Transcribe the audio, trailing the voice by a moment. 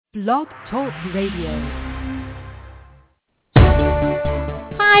Blog Talk Radio.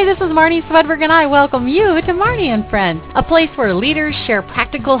 Hi, this is Marnie Swedberg, and I welcome you to Marnie and Friends, a place where leaders share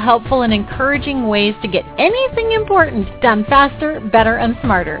practical, helpful, and encouraging ways to get anything important done faster, better, and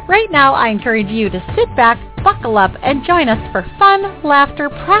smarter. Right now, I encourage you to sit back, buckle up, and join us for fun, laughter,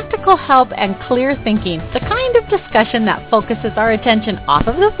 practical help, and clear thinking, the kind of discussion that focuses our attention off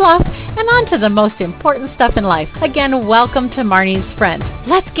of the fluff and onto the most important stuff in life. Again, welcome to Marnie's Friends.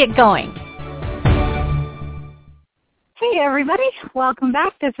 Let's get going. Hey everybody, welcome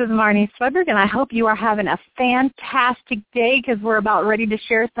back. This is Marnie Swedberg, and I hope you are having a fantastic day because we're about ready to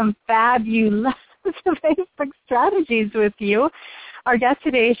share some fabulous Facebook strategies with you. Our guest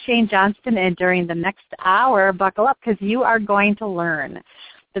today is Shane Johnston, and during the next hour, buckle up because you are going to learn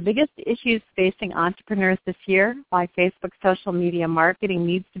the biggest issues facing entrepreneurs this year, why Facebook social media marketing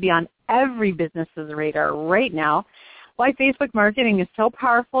needs to be on every business's radar right now, why Facebook marketing is so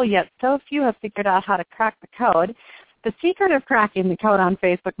powerful yet so few have figured out how to crack the code, the secret of cracking the code on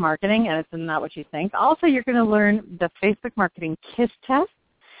Facebook marketing, and it's not what you think. Also, you're going to learn the Facebook marketing KISS test,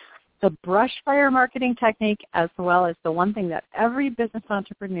 the brush fire marketing technique, as well as the one thing that every business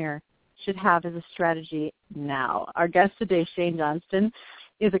entrepreneur should have as a strategy now. Our guest today, Shane Johnston,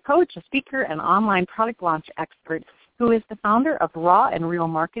 is a coach, a speaker, and online product launch expert who is the founder of Raw and Real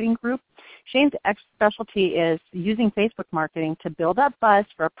Marketing Group. Shane's specialty is using Facebook marketing to build up buzz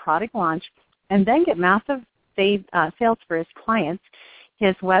for a product launch and then get massive sales for his clients.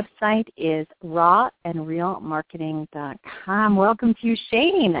 His website is rawandrealmarketing.com. Welcome to you,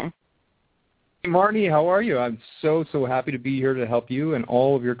 Shane. Hey, Marnie, how are you? I'm so happy to be here to help you and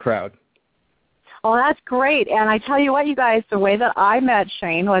all of your crowd. Oh, that's great. And I tell you what, you guys, the way that I met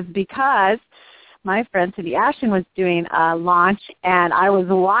Shane was because my friend Cindy Ashton was doing a launch, and I was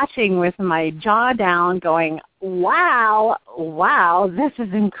watching with my jaw down going, wow, this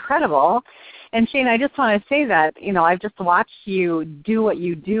is incredible. And Shane, I just want to say that, I've just watched you do what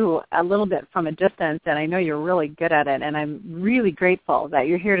you do a little bit from a distance, and I know you're really good at it, and I'm really grateful that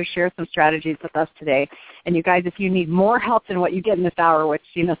you're here to share some strategies with us today. And you guys, if you need more help than what you get in this hour, which,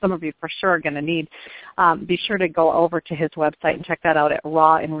 some of you for sure are going to need, be sure to go over to his website and check that out at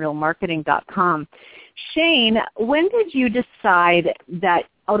rawandrealmarketing.com. Shane, when did you decide that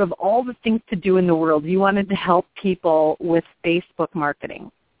out of all the things to do in the world, you wanted to help people with Facebook marketing?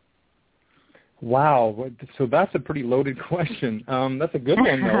 Wow, so that's a pretty loaded question. That's a good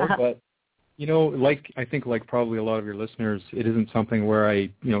one, though. But, I think probably a lot of your listeners, it isn't something where I,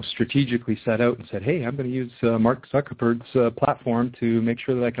 strategically set out and said, hey, I'm going to use Mark Zuckerberg's platform to make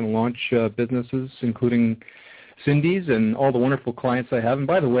sure that I can launch businesses, including Cindy's and all the wonderful clients I have. And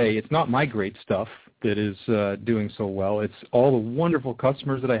by the way, it's not my great stuff that is doing so well. It's all the wonderful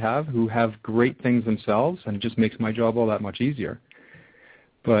customers that I have who have great things themselves, and it just makes my job all that much easier.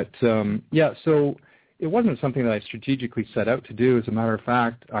 But, so it wasn't something that I strategically set out to do. As a matter of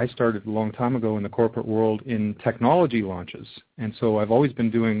fact, I started a long time ago in the corporate world in technology launches. And so I've always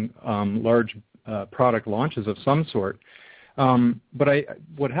been doing large product launches of some sort. But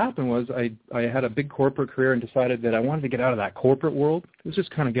what happened was I had a big corporate career and decided that I wanted to get out of that corporate world. It was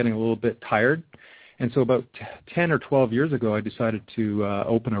just kind of getting a little bit tired. And so about 10 or 12 years ago, I decided to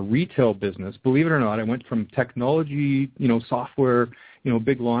open a retail business. Believe it or not, I went from technology, software,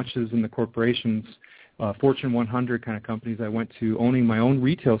 big launches in the corporations, Fortune 100 kind of companies. I went to owning my own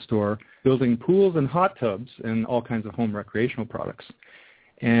retail store, building pools and hot tubs and all kinds of home recreational products.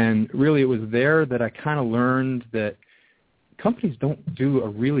 And really it was there that I kind of learned that companies don't do a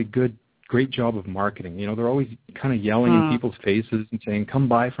really great job of marketing. They're always kind of yelling in people's faces and saying, come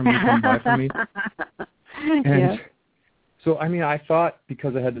buy from me, come buy from me. And so, I thought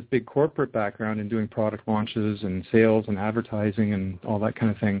because I had this big corporate background in doing product launches and sales and advertising and all that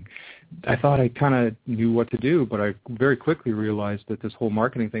kind of thing, I thought I kind of knew what to do, but I very quickly realized that this whole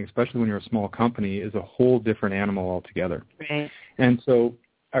marketing thing, especially when you're a small company, is a whole different animal altogether. Right. And so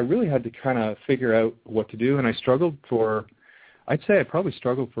I really had to kind of figure out what to do, and I probably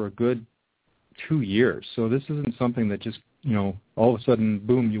struggled for a good 2 years. So this isn't something that just, all of a sudden,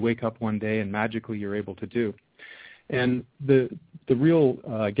 boom, you wake up one day and magically you're able to do. And the real,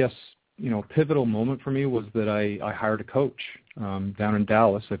 pivotal moment for me was that I hired a coach down in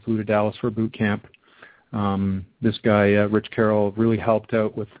Dallas. I flew to Dallas for a boot camp. This guy, Rich Carroll, really helped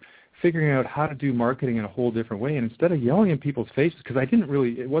out with figuring out how to do marketing in a whole different way. And instead of yelling in people's faces, because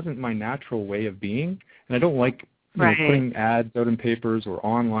it wasn't my natural way of being, and I don't like putting ads out in papers or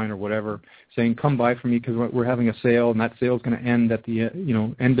online or whatever, saying, come buy from me because we're having a sale and that sale is going to end at the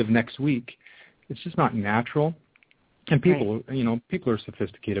end of next week. It's just not natural. And people, people are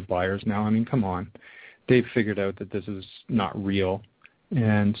sophisticated buyers now. Come on. They've figured out that this is not real.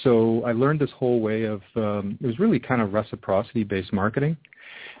 And so I learned this whole way of, it was really kind of reciprocity-based marketing.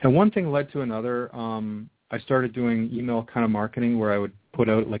 And one thing led to another. I started doing email kind of marketing where I would put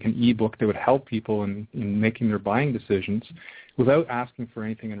out like an ebook that would help people in making their buying decisions without asking for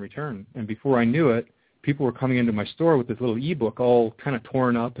anything in return. And before I knew it, people were coming into my store with this little ebook all kind of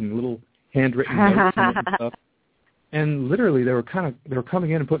torn up and little handwritten notes and stuff. And literally they were coming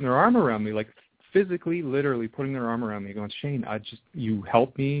in and putting their arm around me, like physically, literally putting their arm around me going, Shane, you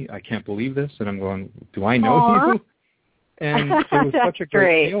helped me. I can't believe this. And I'm going, do I know Aww. you? And it was such a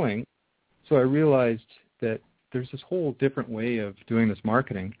great feeling. So I realized that there's this whole different way of doing this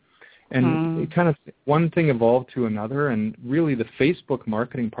marketing. And it kind of, one thing evolved to another, and really the Facebook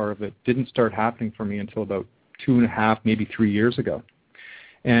marketing part of it didn't start happening for me until about 2.5, maybe 3 years ago.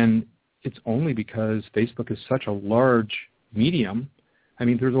 And it's only because Facebook is such a large medium. I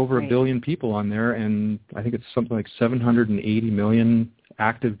mean, there's over 1 billion people on there, and I think it's something like 780 million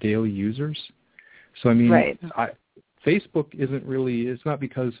active daily users. So, I mean, Facebook isn't really, it's not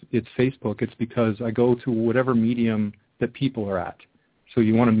because it's Facebook, it's because I go to whatever medium that people are at. So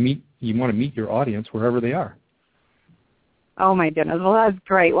you want to meet your audience wherever they are. Oh, my goodness. Well, that's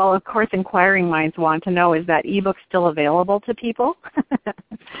great. Well, of course, inquiring minds want to know, is that ebook still available to people?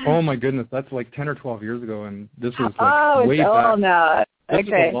 Oh, my goodness. That's like 10 or 12 years ago, and this was like way back. No. This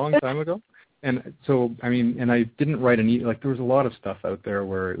was a long time ago. And so, I mean, and I didn't write like there was a lot of stuff out there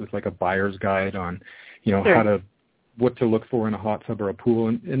where it was like a buyer's guide on, what to look for in a hot tub or a pool.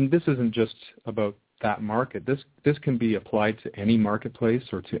 And this isn't just about that market. This can be applied to any marketplace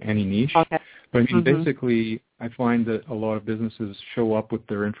or to any niche. Okay. But I mean, basically, I find that a lot of businesses show up with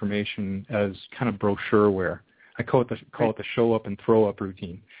their information as kind of brochureware. I call it the show up and throw up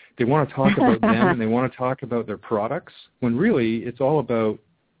routine. They want to talk about them and they want to talk about their products, when really it's all about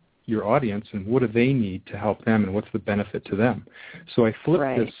your audience and what do they need to help them and what's the benefit to them. So I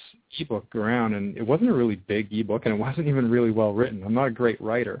flipped this ebook around, and it wasn't a really big ebook, and it wasn't even really well written. I'm not a great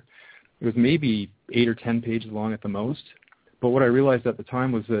writer. It was maybe 8 or 10 pages long at the most. But what I realized at the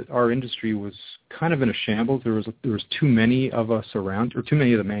time was that our industry was kind of in a shambles. There was too many of us around, or too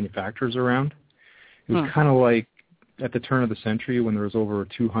many of the manufacturers around. It was kind of like at the turn of the century when there was over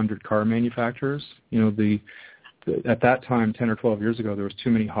 200 car manufacturers. At that time, 10 or 12 years ago, there was too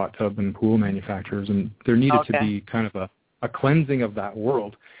many hot tub and pool manufacturers, and there needed to be kind of a cleansing of that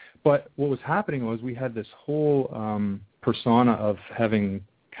world. But what was happening was we had this whole persona of having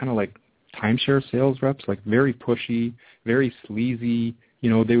kind of like timeshare sales reps, like very pushy, very sleazy.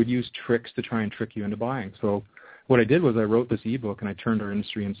 They would use tricks to try and trick you into buying. So what I did was I wrote this ebook, and I turned our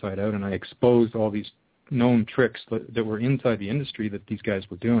industry inside out, and I exposed all these known tricks that were inside the industry that these guys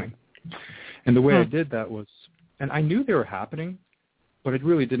were doing. And the way I did that was, and I knew they were happening, but I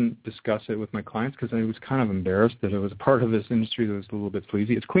really didn't discuss it with my clients because I was kind of embarrassed that it was a part of this industry that was a little bit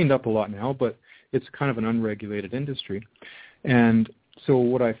sleazy. It's cleaned up a lot now, but it's kind of an unregulated industry. And so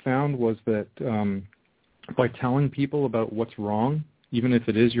what I found was that by telling people about what's wrong, even if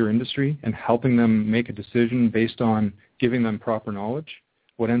it is your industry, and helping them make a decision based on giving them proper knowledge,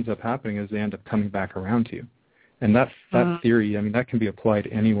 what ends up happening is they end up coming back around to you. And that theory, I mean, that can be applied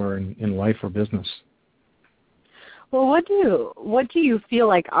anywhere in life or business. Well, what do you feel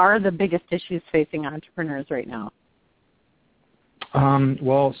like are the biggest issues facing entrepreneurs right now?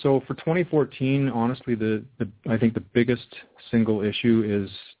 Well, so for 2014, honestly, I think the biggest single issue is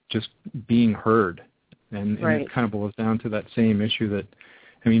just being heard. And it kind of boils down to that same issue that,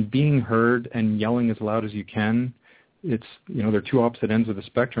 I mean, being heard and yelling as loud as you can, it's, they're two opposite ends of the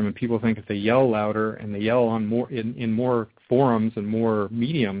spectrum, and people think if they yell louder and they yell on more in more forums and more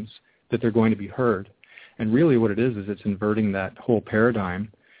mediums that they're going to be heard. And really what it is it's inverting that whole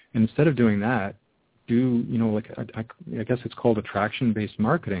paradigm. And instead of doing that, I guess it's called attraction-based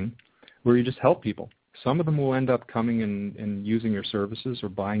marketing, where you just help people. Some of them will end up coming and using your services or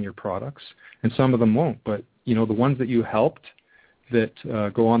buying your products, and some of them won't. But, the ones that you helped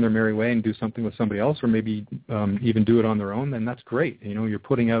that go on their merry way and do something with somebody else, or maybe even do it on their own, then that's great. You're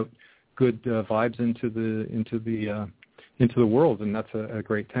putting out good vibes into the world, and that's a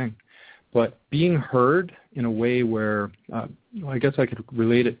great thing. But being heard in a way where, I guess I could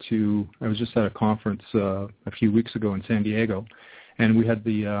relate it to, I was just at a conference a few weeks ago in San Diego, and we had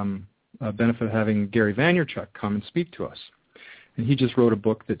the benefit of having Gary Vaynerchuk come and speak to us. And he just wrote a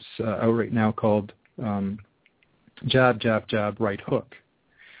book that's out right now called Jab, Jab, Jab, Right Hook.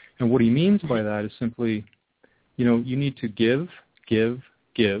 And what he means by that is simply, you need to give,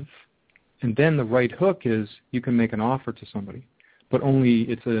 and then the right hook is you can make an offer to somebody. But only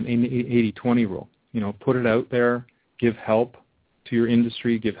it's an 80-20 rule. Put it out there, give help to your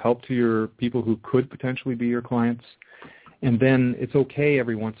industry, give help to your people who could potentially be your clients, And then it's okay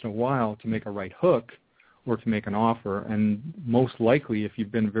every once in a while to make a right hook or to make an offer. And most likely, if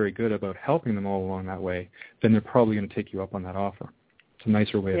you've been very good about helping them all along that way, then they're probably going to take you up on that offer. It's a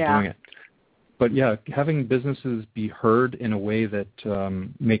nicer way of doing it. But yeah, having businesses be heard in a way that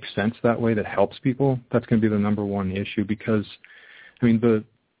makes sense that way, that helps people, that's going to be the number one issue because, I mean,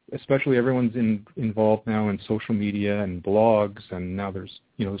 especially everyone's involved now in social media and blogs, and now there's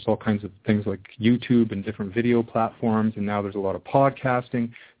all kinds of things like YouTube and different video platforms, and now there's a lot of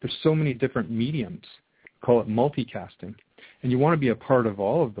podcasting. There's so many different mediums, call it multicasting, and you want to be a part of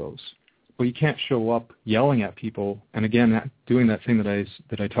all of those. But you can't show up yelling at people, and again, doing that thing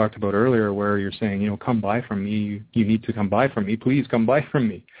that I talked about earlier, where you're saying, come buy from me. You need to come buy from me. Please come buy from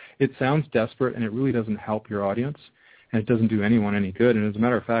me. It sounds desperate, and it really doesn't help your audience. And it doesn't do anyone any good. And as a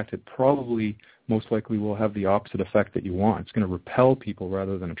matter of fact, it probably most likely will have the opposite effect that you want. It's going to repel people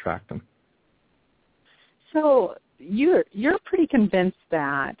rather than attract them. So you're pretty convinced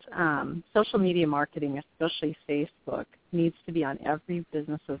that social media marketing, especially Facebook, needs to be on every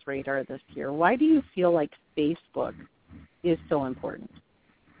business's radar this year. Why do you feel like Facebook is so important?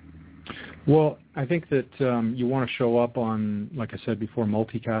 Well, I think that you want to show up on, like I said before,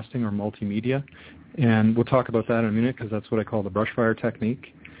 multicasting or multimedia. And we'll talk about that in a minute because that's what I call the brush fire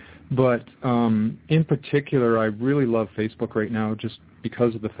technique. But in particular, I really love Facebook right now just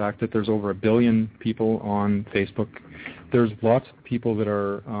because of the fact that there's over 1 billion people on Facebook. There's lots of people that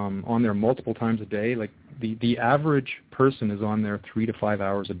are on there multiple times a day. Like the average person is on there 3 to 5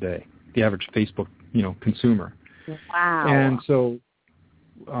 hours a day, the average Facebook consumer. Wow. And so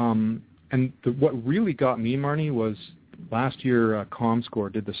what really got me, Marnie, was last year ComScore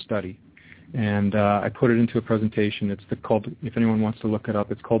did the study. And I put it into a presentation. It's called, if anyone wants to look it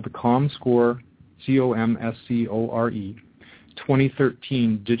up, it's called the ComScore, ComScore,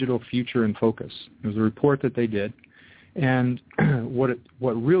 2013 Digital Future in Focus. It was a report that they did. And what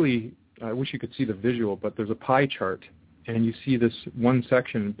really, I wish you could see the visual, but there's a pie chart, and you see this one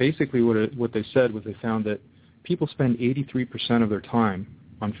section. Basically what they said was they found that people spend 83% of their time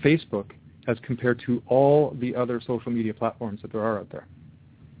on Facebook as compared to all the other social media platforms that there are out there.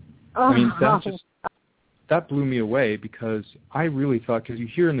 I mean, that blew me away because I really thought, because you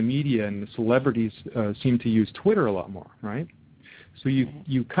hear in the media and the celebrities seem to use Twitter a lot more, right? So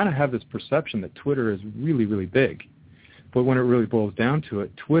you kind of have this perception that Twitter is really, really big. But when it really boils down to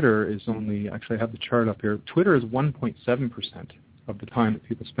it, Twitter is only, actually I have the chart up here, Twitter is 1.7% of the time that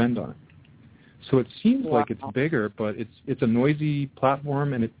people spend on it. So it seems like it's bigger, but it's a noisy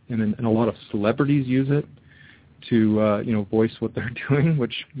platform, and a lot of celebrities use it to voice what they're doing,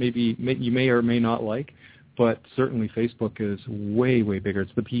 which maybe you may or may not like, but certainly Facebook is way, way bigger.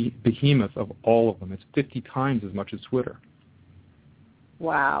 It's the behemoth of all of them. It's 50 times as much as Twitter.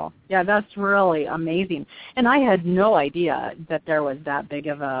 Wow. Yeah, that's really amazing. And I had no idea that there was that big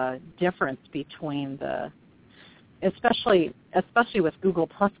of a difference between especially with Google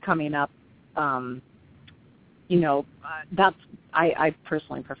Plus coming up. I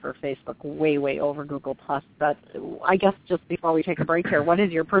personally prefer Facebook way, way over Google Plus. But I guess just before we take a break here, what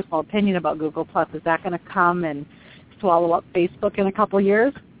is your personal opinion about Google Plus? Is that going to come and swallow up Facebook in a couple of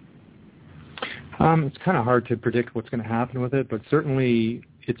years? It's kind of hard to predict what's going to happen with it, but certainly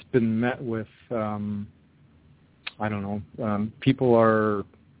it's been met with, people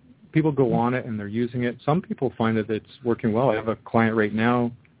go on it and they're using it. Some people find that it's working well. I have a client right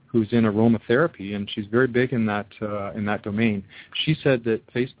now who's in aromatherapy, and she's very big in that domain. She said that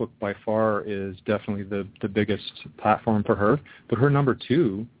Facebook by far is definitely the biggest platform for her, but her number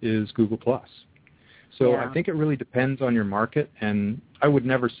 2 is Google+. So I think it really depends on your market, and I would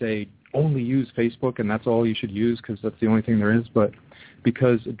never say only use Facebook and that's all you should use because that's the only thing there is, but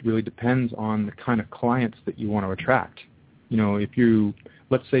because it really depends on the kind of clients that you want to attract.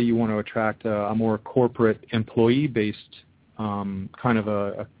 Let's say you want to attract a more corporate employee-based kind of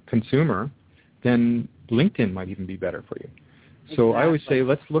a consumer, then LinkedIn might even be better for you. So exactly. I always say,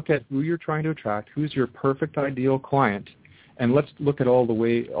 let's look at who you're trying to attract, who's your perfect ideal client, and let's look at all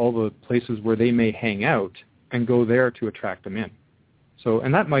the places where they may hang out and go there to attract them in. So,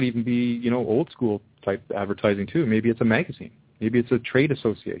 and that might even be, old school type advertising too. Maybe it's a magazine. Maybe it's a trade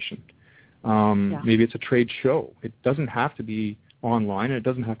association. Maybe it's a trade show. It doesn't have to be online, and it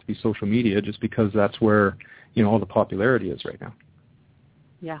doesn't have to be social media just because that's where all the popularity is right now.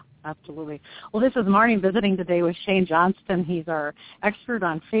 Yeah, absolutely. Well, this is Marnie visiting today with Shane Johnston. He's our expert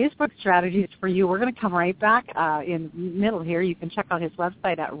on Facebook strategies for you. We're going to come right back in the middle here. You can check out his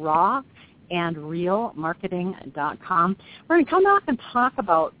website at rawandrealmarketing.com. We're going to come back and talk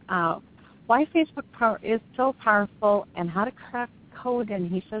about why Facebook is so powerful and how to crack code, and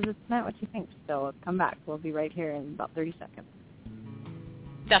he says it's not what you think. So come back. We'll be right here in about 30 seconds.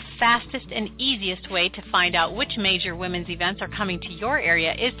 The fastest and easiest way to find out which major women's events are coming to your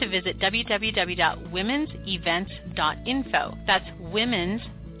area is to visit www.womensevents.info. That's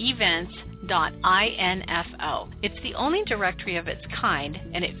womensevents.info. It's the only directory of its kind,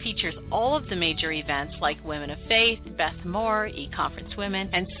 and it features all of the major events like Women of Faith, Beth Moore, eConference Women,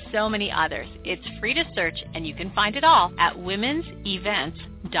 and so many others. It's free to search, and you can find it all at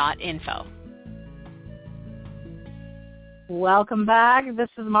womensevents.info. Welcome back. This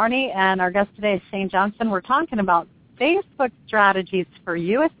is Marnie, and our guest today is Shane Johnson. We're talking about Facebook strategies for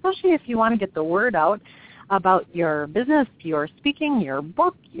you, especially if you want to get the word out about your business, your speaking, your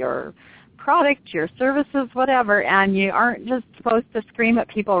book, your product, your services, whatever, and you aren't just supposed to scream at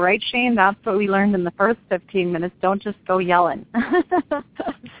people, right, Shane? That's what we learned in the first 15 minutes. Don't just go yelling.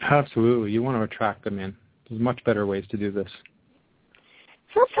 Absolutely. You want to attract them in. There's much better ways to do this.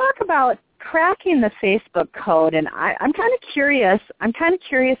 So let's talk about cracking the Facebook code, and I'm kind of curious. I'm kind of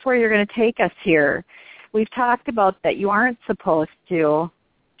curious where you're going to take us here. We've talked about that you aren't supposed to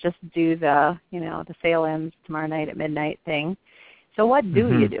just do the, the sale ends tomorrow night at midnight thing. So what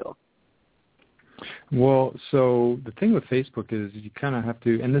do you do? Well, so the thing with Facebook is you kind of have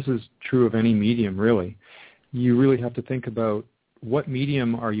to, and this is true of any medium really, you really have to think about what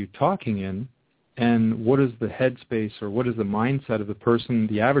medium are you talking in, and what is the headspace or what is the mindset of the person,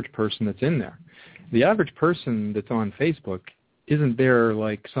 the average person that's in there. The average person that's on Facebook isn't there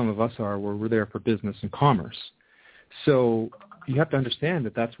like some of us are, where we're there for business and commerce. So you have to understand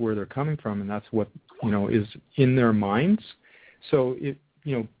that that's where they're coming from, and that's what is in their minds. So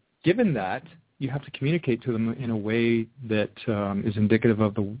given that, you have to communicate to them in a way that is indicative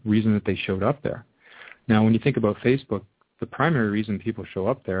of the reason that they showed up there. Now, when you think about Facebook, the primary reason people show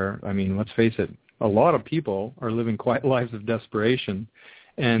up there, I mean, let's face it, a lot of people are living quiet lives of desperation,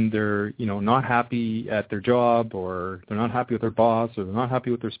 and they're, not happy at their job, or they're not happy with their boss, or they're not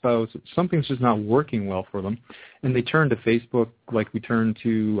happy with their spouse. Something's just not working well for them, and they turn to Facebook like we turn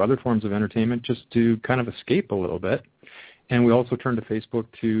to other forms of entertainment, just to kind of escape a little bit. And we also turn to Facebook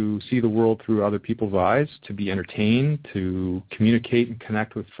to see the world through other people's eyes, to be entertained, to communicate and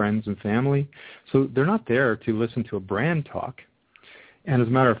connect with friends and family. So they're not there to listen to a brand talk. And as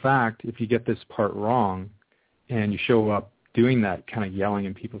a matter of fact, if you get this part wrong and you show up doing that, kind of yelling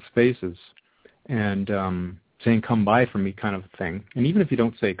in people's faces and saying, come buy from me kind of thing, and even if you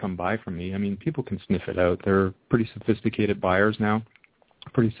don't say come buy from me, I mean, people can sniff it out. They're pretty sophisticated buyers now,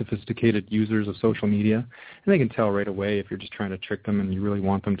 pretty sophisticated users of social media, and they can tell right away if you're just trying to trick them and you really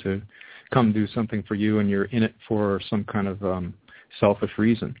want them to come do something for you and you're in it for some kind of selfish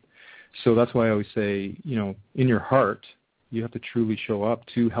reason. So that's why I always say, in your heart, you have to truly show up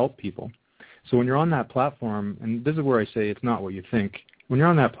to help people. So when you're on that platform, and this is where I say it's not what you think, when you're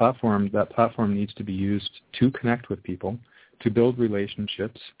on that platform needs to be used to connect with people, to build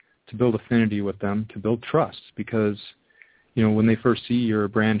relationships, to build affinity with them, to build trust, because when they first see your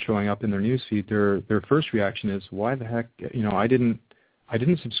brand showing up in their newsfeed, their first reaction is, why the heck, I didn't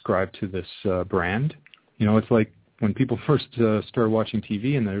subscribe to this brand. It's like when people first start watching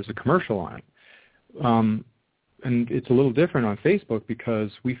TV and there's a commercial on it. And it's a little different on Facebook, because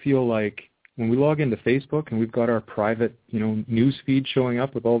we feel like when we log into Facebook and we've got our private, news feed showing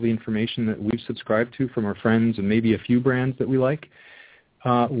up with all the information that we've subscribed to from our friends and maybe a few brands that we like,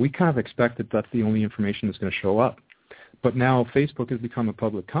 we kind of expect that that's the only information that's going to show up. But now Facebook has become a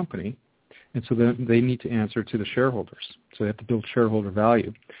public company, and so then they need to answer to the shareholders. So they have to build shareholder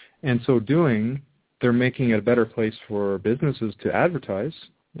value. And so doing, they're making it a better place for businesses to advertise.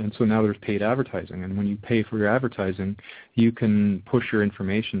 And so now there's paid advertising. And when you pay for your advertising, you can push your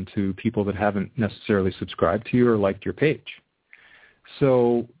information to people that haven't necessarily subscribed to you or liked your page.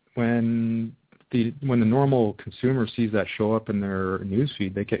 So when the normal consumer sees that show up in their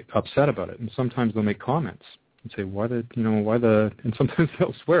newsfeed, they get upset about it. And sometimes they'll make comments and say, and sometimes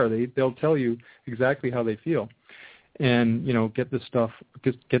they'll swear. They'll tell you exactly how they feel. And, get this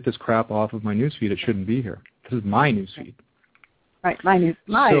crap off of my newsfeed. It shouldn't be here. This is my newsfeed. Right, mine is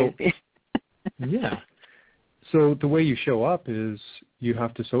mine. So, yeah. So the way you show up is you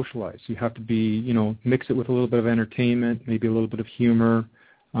have to socialize. You have to be, mix it with a little bit of entertainment, maybe a little bit of humor.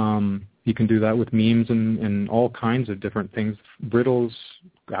 You can do that with memes and all kinds of different things, riddles,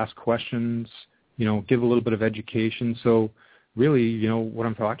 ask questions, give a little bit of education. So really, what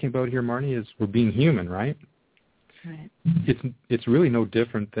I'm talking about here, Marnie, is we're being human, right? Right. It's really no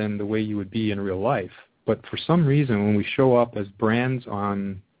different than the way you would be in real life. But for some reason, when we show up as brands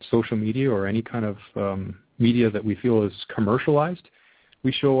on social media or any kind of media that we feel is commercialized,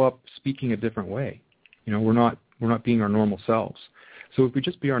 we show up speaking a different way. We're not being our normal selves. So if we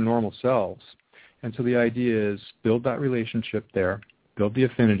just be our normal selves, and so the idea is build that relationship there, build the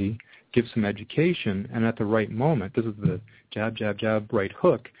affinity, give some education, and at the right moment, this is the jab, jab, jab, right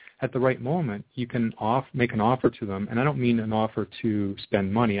hook, at the right moment, you can make an offer to them, and I don't mean an offer to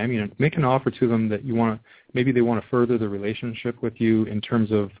spend money. I mean make an offer to them that maybe they want to further the relationship with you in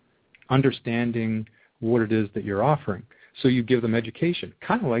terms of understanding what it is that you're offering. So you give them education,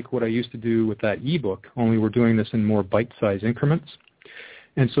 kind of like what I used to do with that ebook, only we're doing this in more bite-sized increments.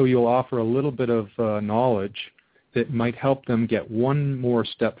 And so you'll offer a little bit of knowledge that might help them get one more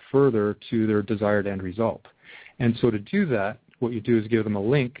step further to their desired end result. And so to do that, what you do is give them a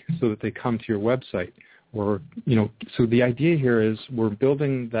link so that they come to your website. Or, so the idea here is we're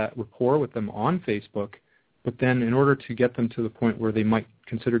building that rapport with them on Facebook, but then in order to get them to the point where they might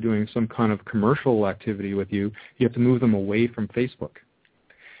consider doing some kind of commercial activity with you, you have to move them away from Facebook.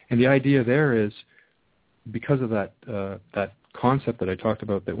 And the idea there is because of that concept that I talked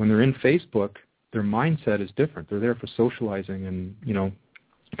about, that when they're in Facebook, their mindset is different. They're there for socializing and,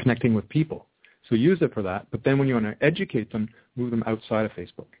 connecting with people. So use it for that. But then when you want to educate them, move them outside of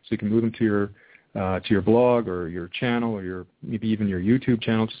Facebook. So you can move them to your blog or your channel or maybe even your YouTube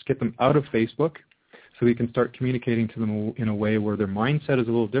channel. Just get them out of Facebook so you can start communicating to them in a way where their mindset is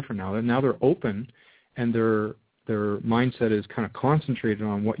a little different now. And now they're open and their mindset is kind of concentrated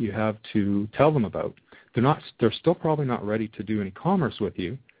on what you have to tell them about. They're still probably not ready to do any commerce with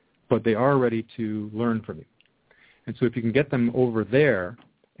you, but they are ready to learn from you. And so if you can get them over there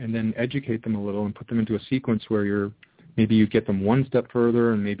and then educate them a little and put them into a sequence where maybe you get them one step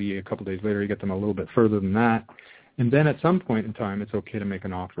further and maybe a couple days later you get them a little bit further than that. And then at some point in time, it's okay to make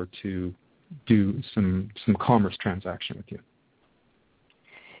an offer to do some commerce transaction with you.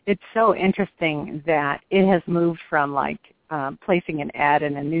 It's so interesting that it has moved from placing an ad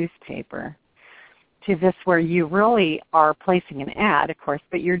in a newspaper to this where you really are placing an ad, of course,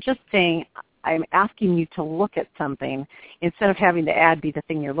 but you're just saying, I'm asking you to look at something. Instead of having the ad be the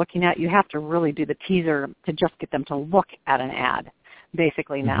thing you're looking at, you have to really do the teaser to just get them to look at an ad,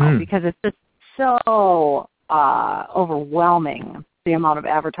 basically now, because it's just so overwhelming, the amount of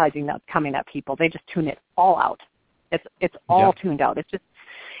advertising that's coming at people. They just tune it all out. It's all tuned out. It's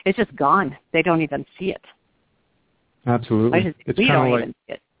just gone. They don't even see it. Absolutely. We don't even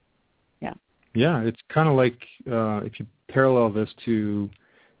see it. Yeah, it's kind of like if you parallel this to,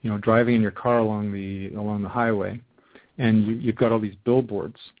 driving in your car along the highway, and you've got all these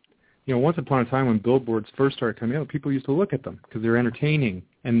billboards. Once upon a time when billboards first started coming out, people used to look at them because they're entertaining,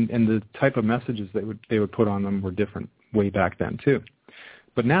 and the type of messages they would put on them were different way back then too.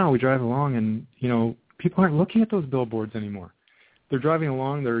 But now we drive along, and people aren't looking at those billboards anymore. They're driving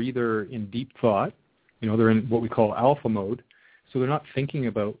along. They're either in deep thought, they're in what we call alpha mode. So they're not thinking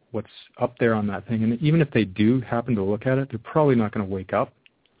about what's up there on that thing. And even if they do happen to look at it, they're probably not going to wake up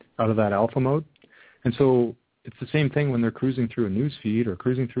out of that alpha mode. And so it's the same thing when they're cruising through a news feed or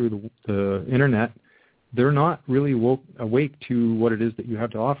cruising through the Internet. They're not really awake to what it is that you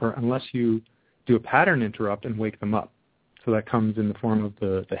have to offer unless you do a pattern interrupt and wake them up. So that comes in the form of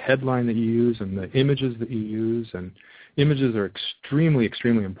the headline that you use and the images that you use. And images are extremely,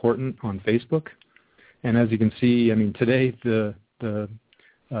 extremely important on Facebook. And as you can see, today the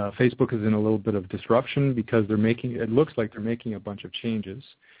Facebook is in a little bit of disruption because it looks like they're making a bunch of changes.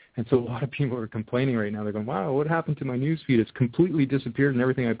 And so a lot of people are complaining right now. They're going, wow, what happened to my news feed? It's completely disappeared and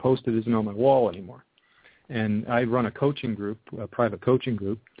everything I posted isn't on my wall anymore. And I run a coaching group, a private coaching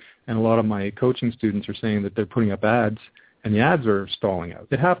group, and a lot of my coaching students are saying that they're putting up ads and the ads are stalling out.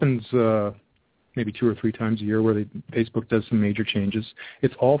 It happens maybe 2 or 3 times a year where Facebook does some major changes.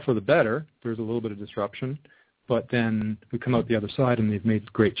 It's all for the better. There's a little bit of disruption, but then we come out the other side and they've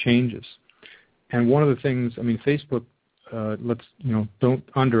made great changes. And one of the things, Facebook, don't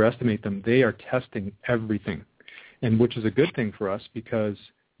underestimate them. They are testing everything, and which is a good thing for us because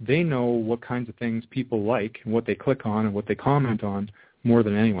they know what kinds of things people like and what they click on and what they comment on more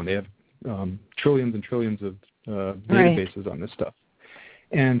than anyone. They have trillions and trillions of databases on this stuff.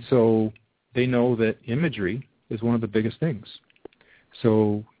 And so they know that imagery is one of the biggest things.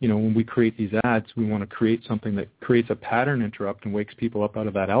 So, when we create these ads, we want to create something that creates a pattern interrupt and wakes people up out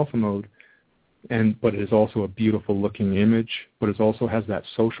of that alpha mode, but it is also a beautiful looking image, but it also has that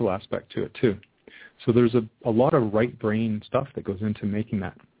social aspect to it too. So there's a lot of right brain stuff that goes into making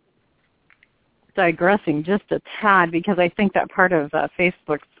that. Digressing just a tad, because I think that part of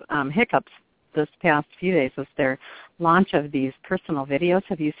Facebook's hiccups this past few days was their launch of these personal videos.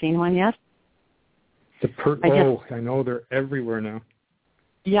 Have you seen one yet? I know they're everywhere now.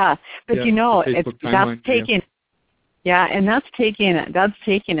 Yeah, but that's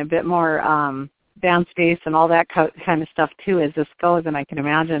taking a bit more advanced base and all that kind of stuff too as this goes, and I can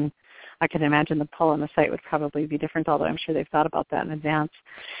imagine the pull on the site would probably be different, although I'm sure they've thought about that in advance.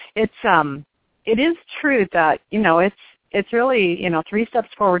 It is true that, it's really, 3 steps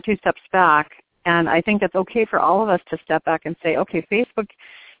forward, 2 steps back, and I think that's okay for all of us to step back and say, okay, Facebook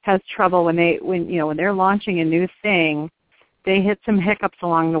has trouble when they're launching a new thing. They hit some hiccups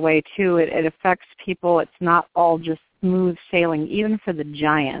along the way too. It affects people. It's not all just smooth sailing, even for the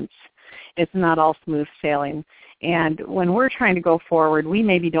giants. It's not all smooth sailing. And when we're trying to go forward, we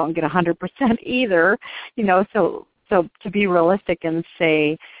maybe don't get 100% either, so to be realistic and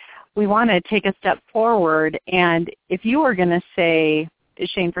say, we want to take a step forward. And if you were going to say,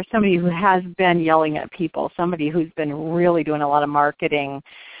 Shane, for somebody who has been yelling at people, somebody who's been really doing a lot of marketing,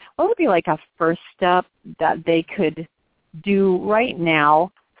 what would be like a first step that they could do right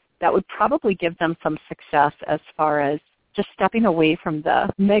now that would probably give them some success as far as just stepping away from the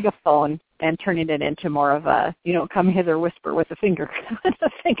megaphone and turning it into more of a, come hither, whisper with a finger.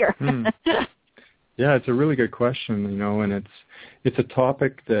 Yeah, it's a really good question, and it's a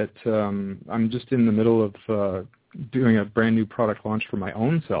topic that I'm just in the middle of doing a brand new product launch for my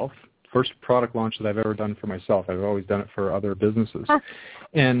own self. First product launch that I've ever done for myself. I've always done it for other businesses.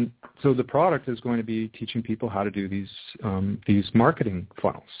 And so the product is going to be teaching people how to do these marketing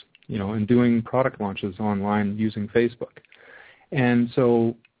funnels, and doing product launches online using Facebook. And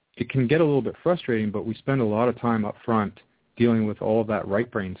so it can get a little bit frustrating, but we spend a lot of time up front dealing with all of that right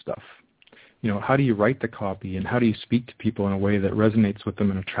brain stuff. How do you write the copy, and how do you speak to people in a way that resonates with them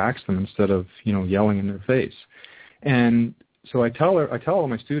and attracts them instead of, yelling in their face? And so I tell all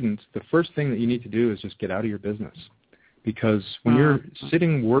my students, the first thing that you need to do is just get out of your business. Because when you're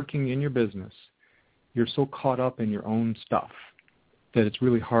sitting working in your business, you're so caught up in your own stuff that it's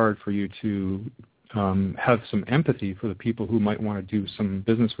really hard for you to have some empathy for the people who might want to do some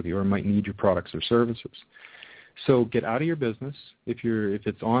business with you or might need your products or services. So get out of your business. If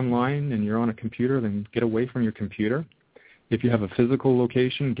it's online and you're on a computer, then get away from your computer. If you have a physical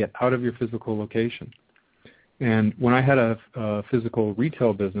location, get out of your physical location. And when I had a physical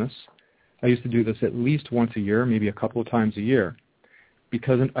retail business, I used to do this at least once a year, maybe a couple of times a year,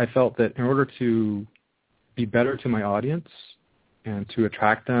 because I felt that in order to be better to my audience and to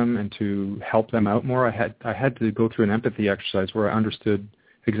attract them and to help them out more, I had to go through an empathy exercise where I understood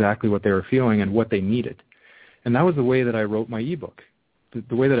exactly what they were feeling and what they needed. And that was the way that I wrote my ebook.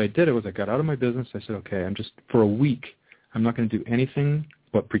 The way that I did it was I got out of my business. I said, okay, for a week, I'm not going to do anything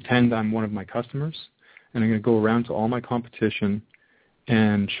but pretend I'm one of my customers. And I'm going to go around to all my competition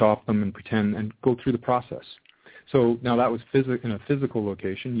and shop them and pretend and go through the process. So now that was in a physical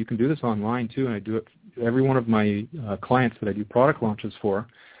location. You can do this online too, and I do it. Every one of my clients that I do product launches for,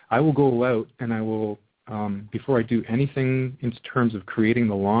 I will go out and I will, before I do anything in terms of creating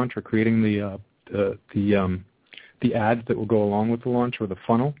the launch or creating the ads that will go along with the launch or the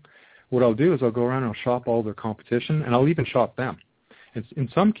funnel, what I'll do is I'll go around and I'll shop all their competition, and I'll even shop them. In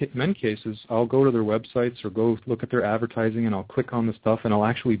many cases, I'll go to their websites or go look at their advertising, and I'll click on the stuff, and I'll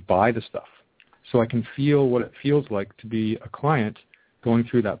actually buy the stuff so I can feel what it feels like to be a client going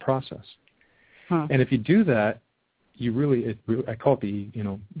through that process. And if you do that, I call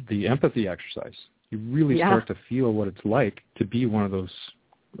it the empathy exercise. You really start to feel what it's like to be one of those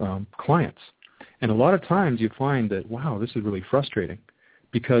clients. And a lot of times you find that, wow, this is really frustrating,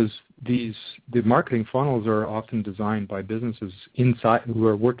 because the marketing funnels are often designed by businesses who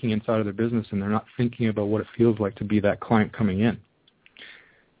are working inside of their business, and they're not thinking about what it feels like to be that client coming in.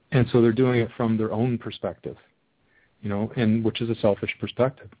 And so they're doing it from their own perspective, and which is a selfish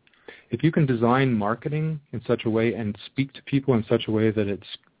perspective. If you can design marketing in such a way and speak to people in such a way that it's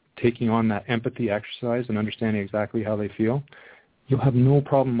taking on that empathy exercise and understanding exactly how they feel, you'll have no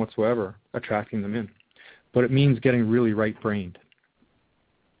problem whatsoever attracting them in. But it means getting really right-brained.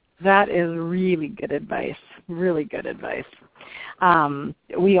 That is really good advice, really good advice.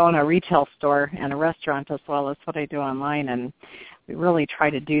 We own a retail store and a restaurant as well as what I do online, and we really try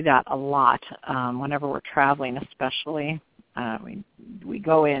to do that a lot whenever we're traveling, especially. We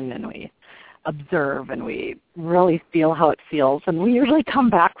go in and we observe and we really feel how it feels, and we usually come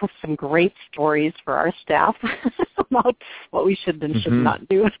back with some great stories for our staff about what we should and should not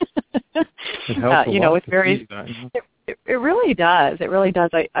do. It helps a lot with various. It really does. It really does.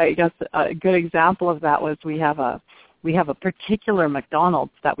 I guess a good example of that was we have a particular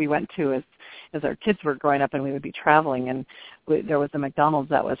McDonald's that we went to as our kids were growing up, and we would be traveling, and there was a McDonald's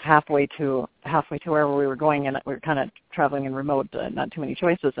that was halfway to wherever we were going, and we were kind of traveling and remote, not too many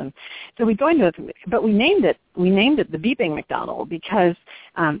choices. And so we go into it, but we named it the beeping McDonald because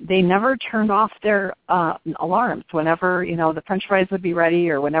they never turned off their alarms. Whenever, the French fries would be ready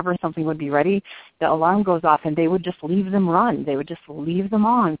or whenever something would be ready, the alarm goes off and they would just leave them run. They would just leave them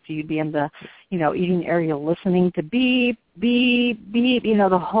on. So you'd be in the, eating area listening to beep, beep, beep,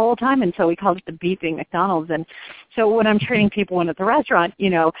 the whole time. And so we called it the beeping McDonald's. And so when I'm training people in at the restaurant,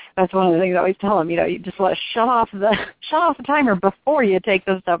 that's one of the things I always tell them, you just let shut off the timer before you take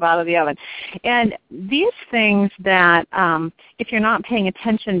the stuff out of the oven. And these things that if you're not paying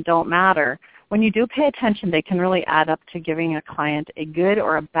attention don't matter. When you do pay attention, they can really add up to giving a client a good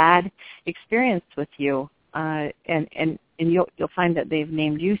or a bad experience with you. And you'll find that they've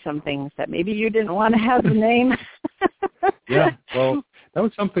named you some things that maybe you didn't want to have the name. Yeah, well, that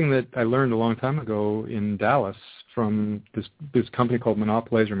was something that I learned a long time ago in Dallas from this company called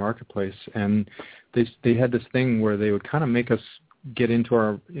Monopolize Your Marketplace, and they had this thing where they would kind of make us get into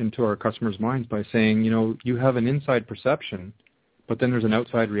our customers' minds by saying, you have an inside perception, but then there's an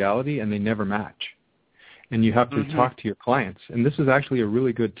outside reality, and they never match. And you have to talk to your clients. And this is actually a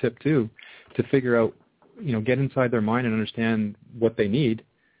really good tip, too, to figure out, get inside their mind and understand what they need.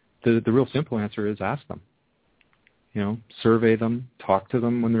 The real simple answer is ask them. Survey them, talk to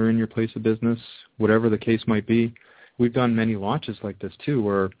them when they're in your place of business, whatever the case might be. We've done many launches like this, too,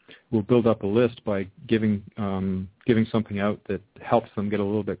 where we'll build up a list by giving something out that helps them get a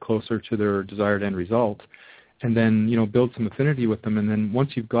little bit closer to their desired end result. And then, build some affinity with them. And then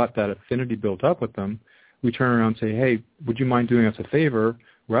once you've got that affinity built up with them, we turn around and say, hey, would you mind doing us a favor?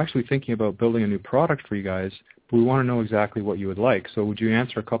 We're actually thinking about building a new product for you guys, but we want to know exactly what you would like. So would you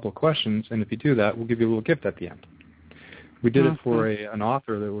answer a couple of questions? And if you do that, we'll give you a little gift at the end. We did it for an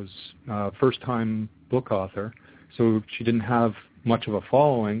author that was a first-time book author, so she didn't have much of a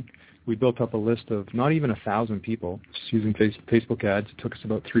following. We built up a list of not even 1,000 people just using Facebook ads. It took us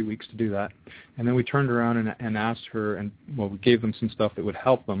about 3 weeks to do that. And then we turned around and asked her, we gave them some stuff that would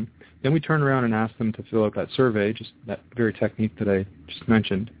help them. Then we turned around and asked them to fill out that survey, just that very technique that I just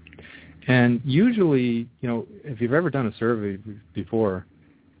mentioned. And usually, if you've ever done a survey before,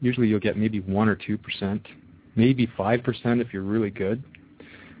 usually you'll get maybe 1 or 2%, maybe 5% if you're really good.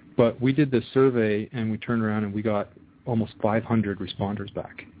 But we did this survey, and we turned around and we got almost 500 responders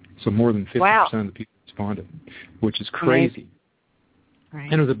back. So more than 50% of the people responded, which is crazy.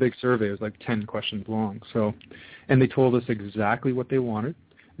 Right. And it was a big survey. It was like 10 questions long. So, and they told us exactly what they wanted,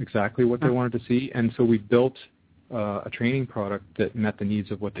 exactly what they wanted to see. And so we built a training product that met the needs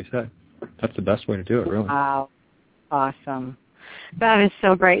of what they said. That's the best way to do it, really. Wow. Awesome. That is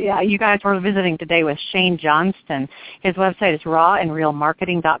so great. Yeah, you guys were visiting today with Shane Johnston. His website is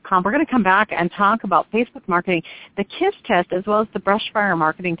rawandrealmarketing.com. We're going to come back and talk about Facebook marketing, the KISS test, as well as the brush fire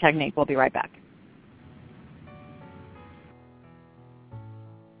marketing technique. We'll be right back.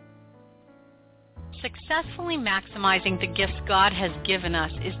 Successfully maximizing the gifts God has given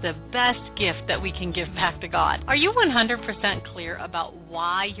us is the best gift that we can give back to God. Are you 100% clear about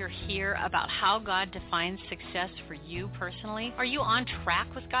why you're here, about how God defines success for you personally? Are you on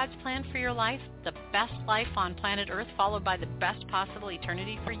track with God's plan for your life? The best life on planet Earth followed by the best possible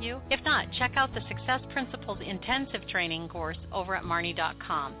eternity for you? If not, check out the Success Principles Intensive Training course over at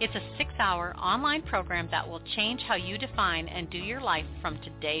Marnie.com. It's a 6-hour online program that will change how you define and do your life from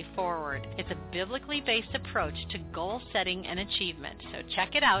today forward. It's a biblically based approach to goal setting and achievement. So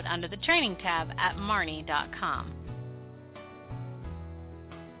check it out under the training tab at Marnie.com.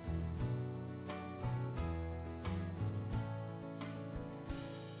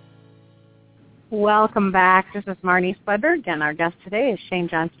 Welcome back. This is Marnie Swedberg, and our guest today is Shane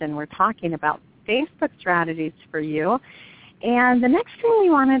Johnston. We're talking about Facebook strategies for you. And the next thing we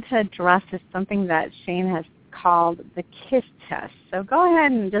wanted to address is something that Shane has called the KISS test. So go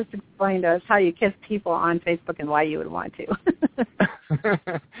ahead and just explain to us how you kiss people on Facebook and why you would want to.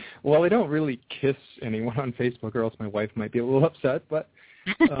 Well, I don't really kiss anyone on Facebook, or else my wife might be a little upset. But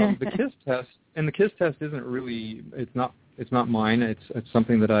the KISS test, and the KISS test isn't really, it's not mine. It's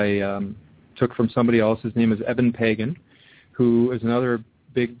something that I took from somebody else. His name is Eben Pagan, who is another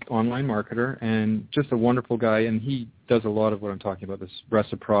big online marketer and just a wonderful guy, and he does a lot of what I'm talking about, this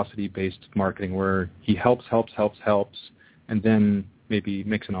reciprocity-based marketing where he helps, and then maybe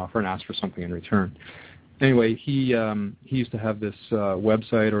makes an offer and asks for something in return. Anyway, he used to have this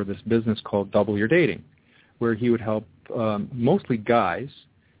website or this business called Double Your Dating, where he would help mostly guys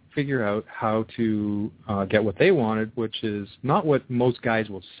figure out how to get what they wanted, which is not what most guys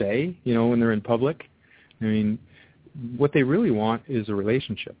will say, when they're in public. I mean, what they really want is a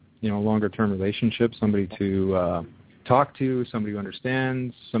relationship, a longer-term relationship, somebody to talk to, somebody who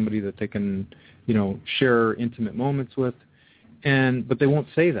understands, somebody that they can, share intimate moments with. But they won't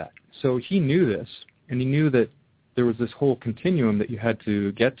say that. So he knew this, and he knew that there was this whole continuum that you had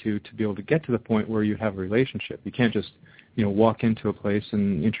to get to be able to get to the point where you have a relationship. You can't just, walk into a place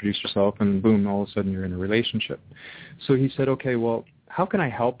and introduce yourself and boom, all of a sudden you're in a relationship. So he said, okay, well, how can I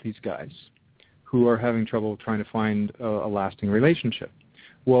help these guys who are having trouble trying to find a lasting relationship?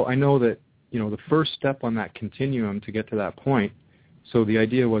 Well, I know that, the first step on that continuum to get to that point, so the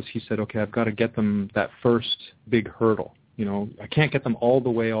idea was, he said, okay, I've got to get them that first big hurdle. I can't get them all the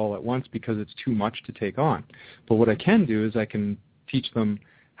way all at once because it's too much to take on. But what I can do is I can teach them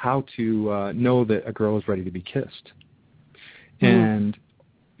how to know that a girl is ready to be kissed. And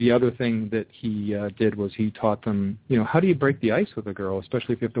the other thing that he did was he taught them, how do you break the ice with a girl,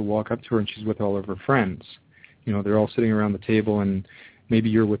 especially if you have to walk up to her and she's with all of her friends. They're all sitting around the table and maybe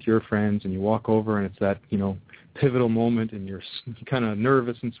you're with your friends and you walk over and it's that, pivotal moment and you're kind of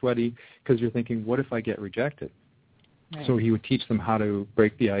nervous and sweaty because you're thinking, what if I get rejected? Right. So he would teach them how to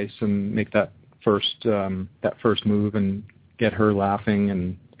break the ice and make that first move and get her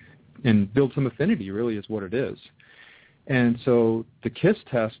laughing and build some affinity, really is what it is. And so the KISS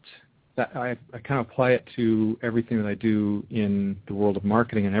test, that I kind of apply it to everything that I do in the world of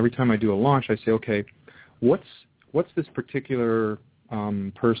marketing. And every time I do a launch, I say, okay, what's this particular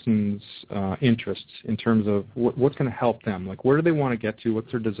person's interests in terms of what's going to help them? Like, where do they want to get to? What's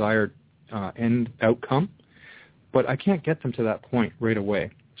their desired end outcome? But I can't get them to that point right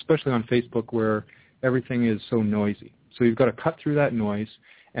away, especially on Facebook where everything is so noisy. So you've got to cut through that noise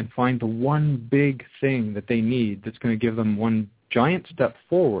and find the one big thing that they need that's going to give them one giant step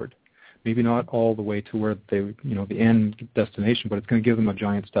forward, maybe not all the way to where they, the end destination, but it's going to give them a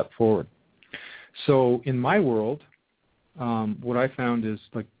giant step forward. So in my world, what I found is,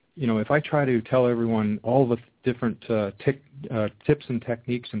 like, if I try to tell everyone all the different tips and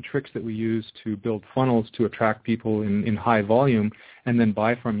techniques and tricks that we use to build funnels to attract people in high volume and then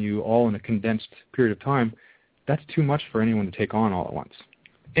buy from you all in a condensed period of time, that's too much for anyone to take on all at once.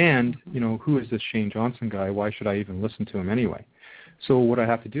 And, who is this Shane Johnson guy? Why should I even listen to him anyway? So what I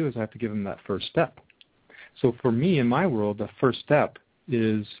have to do is I have to give him that first step. So for me, in my world, the first step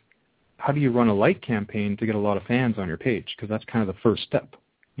is, how do you run a like campaign to get a lot of fans on your page? Because that's kind of the first step.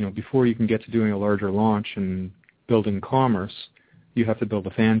 Before you can get to doing a larger launch and building commerce, you have to build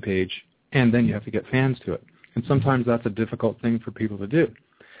a fan page, and then you have to get fans to it. And sometimes that's a difficult thing for people to do.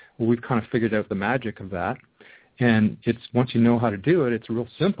 Well, we've kind of figured out the magic of that. And it's, once you know how to do it, it's real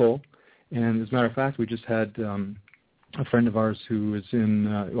simple. And as a matter of fact, we just had a friend of ours who is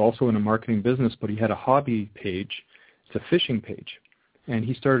also in a marketing business, but he had a hobby page. It's a fishing page. And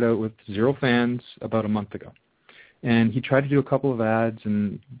he started out with 0 fans about a month ago. And he tried to do a couple of ads,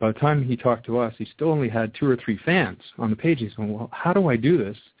 and by the time he talked to us, he still only had 2 or 3 fans on the page. He's going, well, how do I do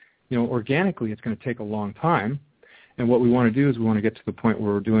this? Organically, it's going to take a long time. And what we want to do is we want to get to the point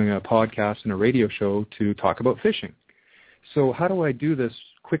where we're doing a podcast and a radio show to talk about fishing. So how do I do this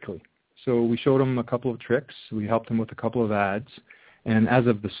quickly? So we showed him a couple of tricks. We helped him with a couple of ads. And as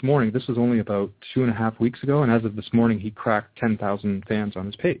of this morning, this was only about 2.5 weeks ago, and as of this morning, he cracked 10,000 fans on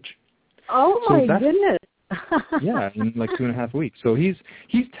his page. Oh, my goodness. Yeah, in like 2.5 weeks. So he's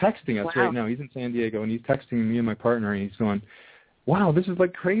texting us right now. He's in San Diego, and he's texting me and my partner, and he's going, wow, this is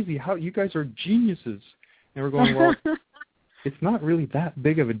like crazy. How you guys are geniuses. And we're going, well, it's not really that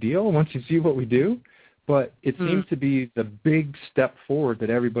big of a deal once you see what we do, but it seems to be the big step forward that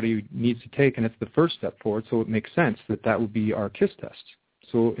everybody needs to take, and it's the first step forward, so it makes sense that would be our KISS test.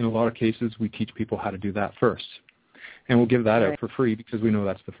 So in a lot of cases, we teach people how to do that first, and we'll give that out for free because we know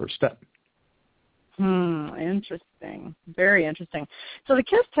that's the first step. Interesting. Very interesting. So the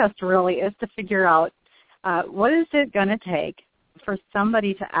KISS test really is to figure out what is it going to take for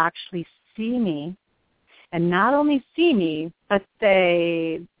somebody to actually see me, and not only see me, but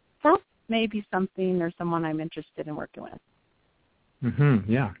say, that's maybe something or someone I'm interested in working with.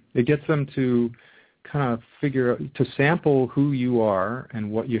 Yeah. It gets them to kind of figure out, to sample who you are and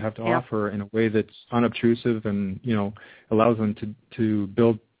what you have to offer in a way that's unobtrusive and, allows them to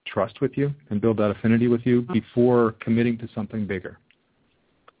build trust with you and build that affinity with you before committing to something bigger.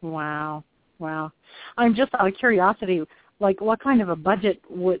 Wow. I'm just out of curiosity, like, what kind of a budget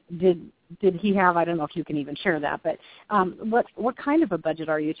did he have? I don't know if you can even share that, but what kind of a budget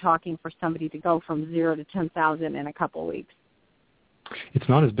are you talking for somebody to go from 0 to 10,000 in a couple of weeks? It's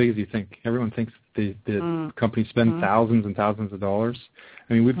not as big as you think. Everyone thinks the companies spend thousands and thousands of dollars.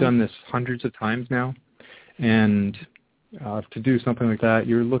 I mean, we've done this hundreds of times now, and to do something like that,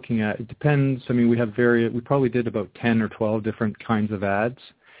 you're looking at, it depends. I mean, we probably did about 10 or 12 different kinds of ads,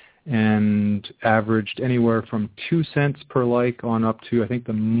 and averaged anywhere from 2 cents per like on up to, I think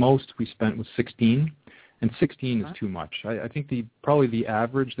the most we spent was 16. And 16 is too much. I think probably the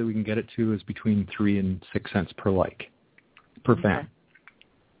average that we can get it to is between 3 and 6 cents per like, per fan.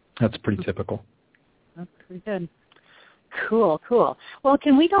 That's pretty typical. That's pretty good. Cool. Well,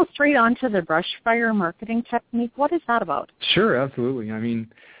 can we go straight on to the brush fire marketing technique? What is that about? Sure, absolutely. I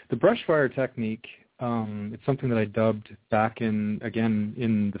mean, the brush fire technique, it's something that I dubbed back in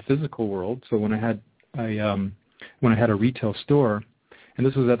the physical world. So when I had a retail store, and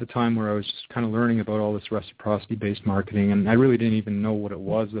this was at the time where I was just kind of learning about all this reciprocity-based marketing, and I really didn't even know what it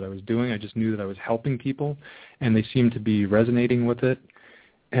was that I was doing. I just knew that I was helping people, and they seemed to be resonating with it.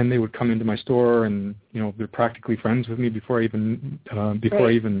 And they would come into my store, and they're practically friends with me before I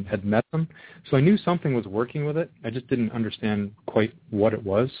even had met them. So I knew something was working with it. I just didn't understand quite what it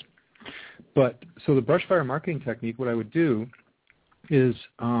was. But so the brush fire marketing technique, what I would do is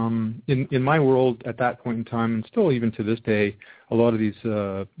in my world at that point in time, and still even to this day, a lot of these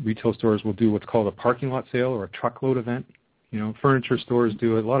retail stores will do what's called a parking lot sale or a truckload event. Furniture stores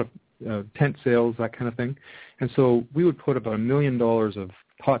do a lot of tent sales, that kind of thing. And so we would put about $1 million of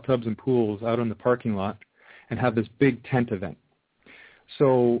hot tubs and pools out on the parking lot and have this big tent event.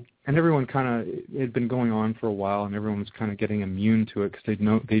 So, and everyone it had been going on for a while, and everyone was kind of getting immune to it because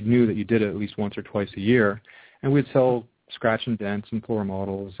they knew that you did it at least once or twice a year. And we'd sell scratch and dents and floor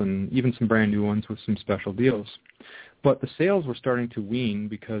models and even some brand new ones with some special deals. But the sales were starting to wean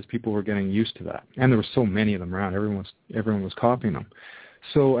because people were getting used to that. And there were so many of them around. Everyone was copying them.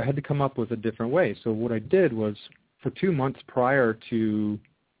 So I had to come up with a different way. So what I did was for 2 months prior to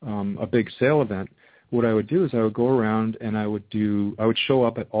a big sale event, what I would do is I would go around and I would show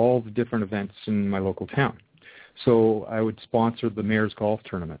up at all the different events in my local town. So I would sponsor the Mayor's Golf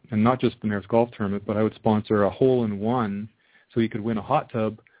Tournament, and not just the Mayor's Golf Tournament, but I would sponsor a hole-in-one so you could win a hot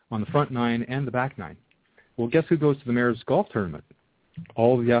tub on the front nine and the back nine. Well, guess who goes to the Mayor's Golf Tournament?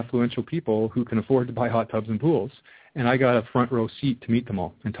 All the affluential people who can afford to buy hot tubs and pools. And I got a front row seat to meet them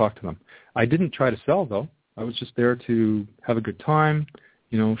all and talk to them. I didn't try to sell, though. I was just there to have a good time,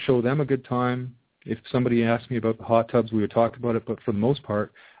 show them a good time. If somebody asked me about the hot tubs, we would talk about it. But for the most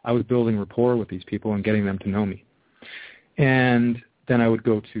part, I was building rapport with these people and getting them to know me. And then I would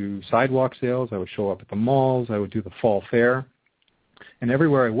go to sidewalk sales. I would show up at the malls. I would do the fall fair. And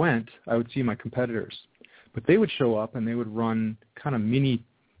everywhere I went, I would see my competitors. But they would show up and they would run kind of mini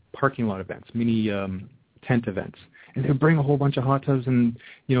parking lot events, mini tent events. And they would bring a whole bunch of hot tubs, and,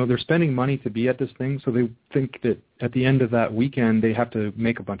 they're spending money to be at this thing, so they think that at the end of that weekend they have to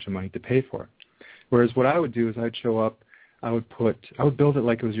make a bunch of money to pay for it. Whereas what I would do is I'd show up, I would build it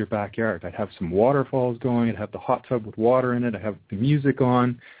like it was your backyard. I'd have some waterfalls going. I'd have the hot tub with water in it. I'd have the music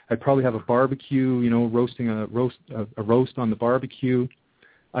on. I'd probably have a barbecue, roasting a roast on the barbecue.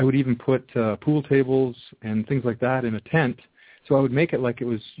 I would even put pool tables and things like that in a tent. So I would make it like it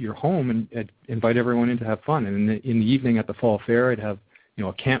was your home and I'd invite everyone in to have fun. And in the evening at the fall fair, I'd have,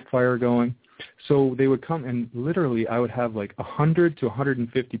 a campfire going. So they would come, and literally I would have like 100 to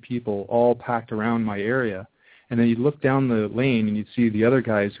 150 people all packed around my area. And then you'd look down the lane and you'd see the other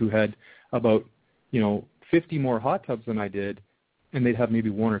guys who had about, 50 more hot tubs than I did. And they'd have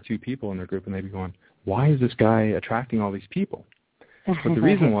maybe 1 or 2 people in their group, and they'd be going, why is this guy attracting all these people? But the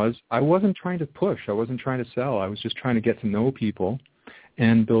reason was I wasn't trying to push. I wasn't trying to sell. I was just trying to get to know people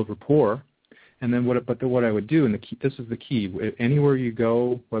and build rapport. And then what I would do, and this is the key, anywhere you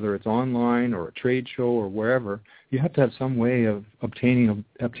go, whether it's online or a trade show or wherever, you have to have some way of obtaining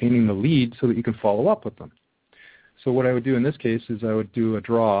the lead so that you can follow up with them. So what I would do in this case is I would do a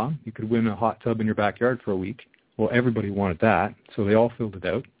draw. You could win a hot tub in your backyard for a week. Well, everybody wanted that, so they all filled it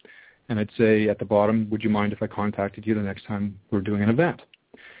out. And I'd say at the bottom, would you mind if I contacted you the next time we're doing an event?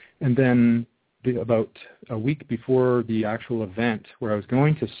 And then about a week before the actual event where I was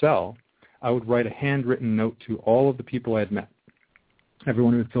going to sell, I would write a handwritten note to all of the people I had met,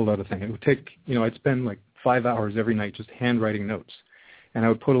 everyone who had filled out a thing. It would take, I'd spend like 5 hours every night just handwriting notes. And I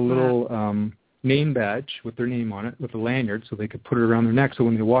would put a little name badge with their name on it with a lanyard so they could put it around their neck. So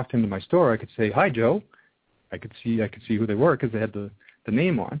when they walked into my store, I could say, hi, Joe. I could see who they were because they had the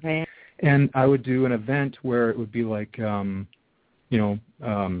name on. Right. And I would do an event where it would be like,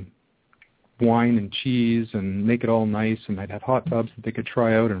 wine and cheese and make it all nice, and I'd have hot tubs that they could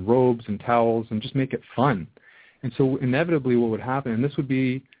try out and robes and towels and just make it fun. And so inevitably what would happen, and this would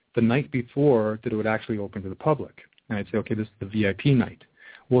be the night before that it would actually open to the public, and I'd say, okay, this is the VIP night.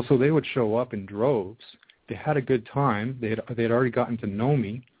 Well, so they would show up in droves. They had a good time. They had already gotten to know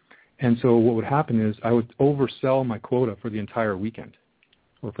me. And so what would happen is I would oversell my quota for the entire weekend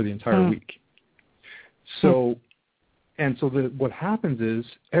or for the entire week. So And so what happens is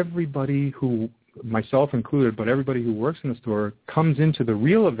everybody who, myself included, but everybody who works in the store comes into the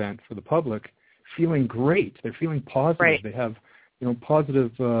real event for the public feeling great. They're feeling positive. Right. They have,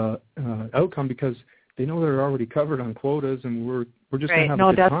 positive outcome because they know they're already covered on quotas, and we're just going to have a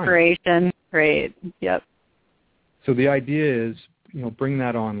good time. No desperation. Great. Yep. So the idea is, bring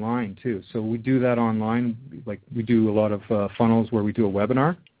that online too. So we do that online. Like we do a lot of funnels where we do a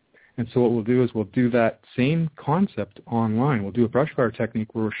webinar. And so what we'll do is we'll do that same concept online. We'll do a brush fire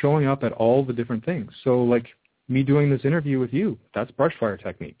technique where we're showing up at all the different things. So like me doing this interview with you, that's brush fire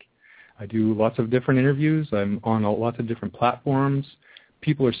technique. I do lots of different interviews. I'm on lots of different platforms.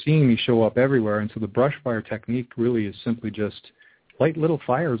 People are seeing me show up everywhere. And so the brush fire technique really is simply just light little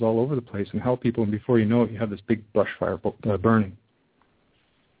fires all over the place and help people. And before you know it, you have this big brush fire burning.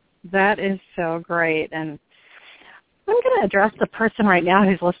 That is so great. And I'm going to address the person right now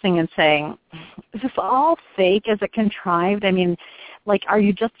who's listening and saying, is this all fake? Is it contrived? I mean, like, are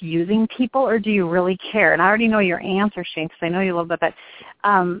you just using people, or do you really care? And I already know your answer, Shane, because I know you a little bit, but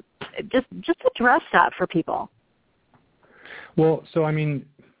just address that for people. Well, so, I mean,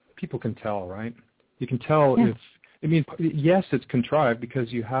 people can tell, right? You can tell yes, it's contrived because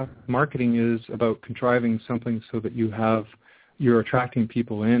marketing is about contriving something so that you're attracting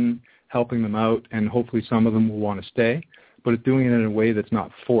people in, helping them out, and hopefully some of them will want to stay, but it's doing it in a way that's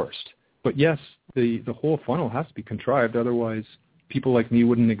not forced. But yes, the whole funnel has to be contrived, otherwise people like me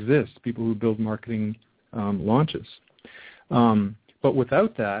wouldn't exist, people who build marketing launches. But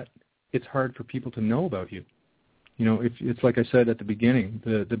without that, it's hard for people to know about you. It's like I said at the beginning,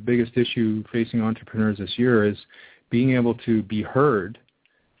 the biggest issue facing entrepreneurs this year is being able to be heard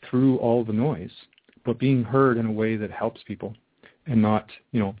through all the noise, but being heard in a way that helps people and not,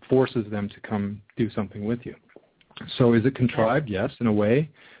 forces them to come do something with you. So is it contrived? Yes, in a way,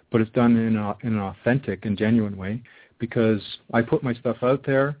 but it's done in an authentic and genuine way because I put my stuff out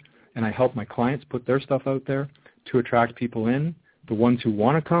there and I help my clients put their stuff out there to attract people in. The ones who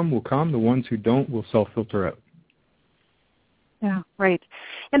want to come will come. The ones who don't will self-filter out. Yeah, right.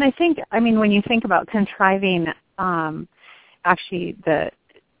 And I think, when you think about contriving, actually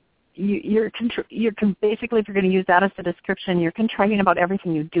you're basically, if you're going to use that as a description, you're contriving about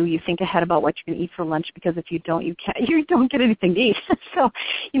everything you do. You think ahead about what you're going to eat for lunch because if you don't, you don't get anything to eat. So,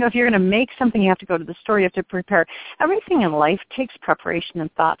 if you're going to make something, you have to go to the store. You have to prepare. Everything in life takes preparation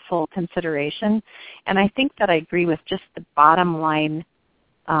and thoughtful consideration. And I think that I agree with just the bottom line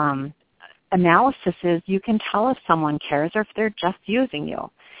analysis is you can tell if someone cares or if they're just using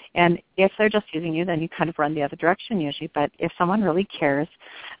you. And if they're just using you, then you kind of run the other direction usually. But if someone really cares,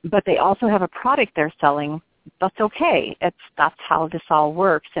 but they also have a product they're selling, that's okay. That's how this all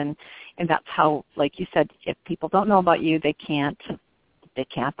works. And that's how, like you said, if people don't know about you, they can't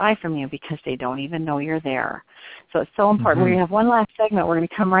buy from you because they don't even know you're there. So it's so important. Mm-hmm. We have one last segment. We're going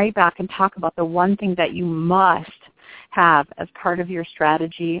to come right back and talk about the one thing that you must have as part of your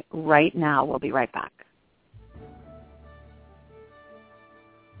strategy right now. We'll be right back.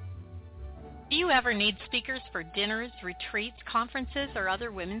 Do you ever need speakers for dinners, retreats, conferences, or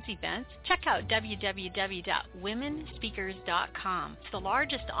other women's events? Check out www.womenspeakers.com. It's the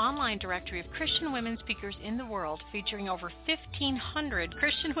largest online directory of Christian women speakers in the world, featuring over 1,500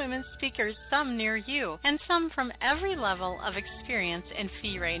 Christian women speakers, some near you, and some from every level of experience and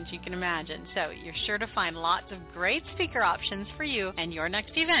fee range you can imagine. So you're sure to find lots of great speaker options for you and your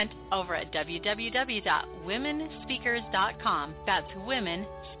next event over at www.womenspeakers.com. That's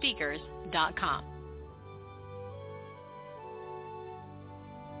womenspeakers.com.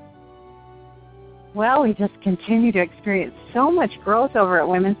 Well, we just continue to experience so much growth over at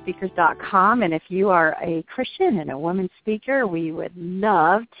womenspeakers.com, and if you are a Christian and a woman speaker, we would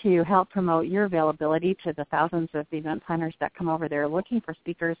love to help promote your availability to the thousands of event planners that come over there looking for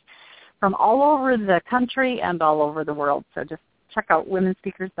speakers from all over the country and all over the world. So just check out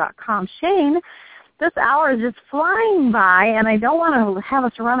womenspeakers.com. Shane, this hour is just flying by, and I don't want to have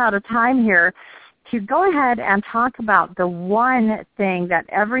us run out of time here to go ahead and talk about the one thing that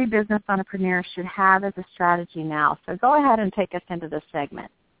every business entrepreneur should have as a strategy now. So go ahead and take us into this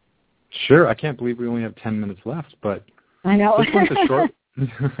segment. Sure. I can't believe we only have 10 minutes left, but I know. This one's a short.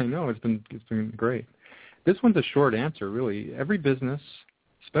 I know it's been great. This one's a short answer, really. Every business,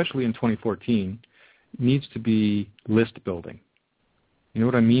 especially in 2014, needs to be list building. You know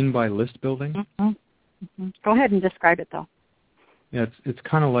what I mean by list building? Mm-hmm. Mm-hmm. Go ahead and describe it, though. Yeah, it's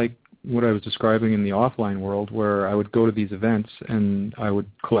kind of like what I was describing in the offline world where I would go to these events and I would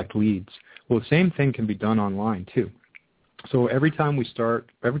collect leads. Well, the same thing can be done online, too. So every time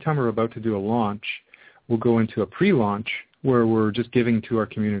we're about to do a launch, we'll go into a pre-launch where we're just giving to our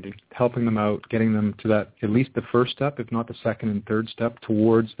community, helping them out, getting them to that, at least the first step, if not the second and third step,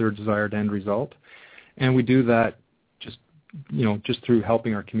 towards their desired end result. And we do that just through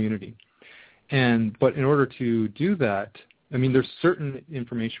helping our community. But in order to do that, I mean, there's certain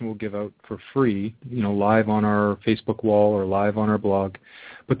information we'll give out for free, live on our Facebook wall or live on our blog.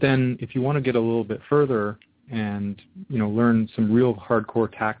 But then if you want to get a little bit further and, learn some real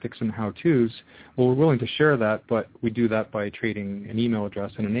hardcore tactics and how-tos, well, we're willing to share that, but we do that by trading an email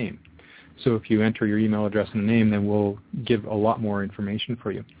address and a name. So if you enter your email address and a name, then we'll give a lot more information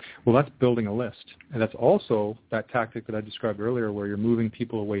for you. Well, that's building a list. And that's also that tactic that I described earlier where you're moving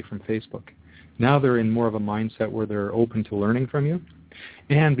people away from Facebook. Now they're in more of a mindset where they're open to learning from you.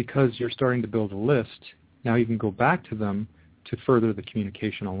 And because you're starting to build a list, now you can go back to them to further the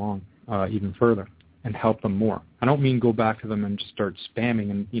communication along even further and help them more. I don't mean go back to them and just start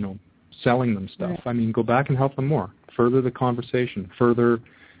spamming and, selling them stuff. Right. I mean, go back and help them more. Further the conversation, further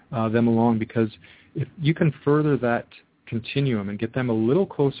them along, because if you can further that continuum and get them a little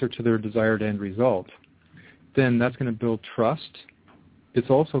closer to their desired end result, then that's going to build trust. It's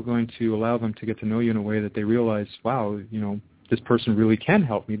also going to allow them to get to know you in a way that they realize, wow, this person really can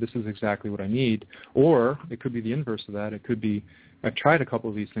help me. This is exactly what I need. Or it could be the inverse of that. It could be I've tried a couple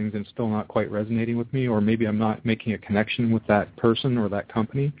of these things and it's still not quite resonating with me, or maybe I'm not making a connection with that person or that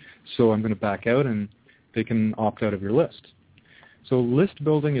company, so I'm going to back out, and they can opt out of your list. So list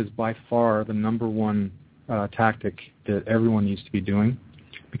building is by far the number one tactic that everyone needs to be doing,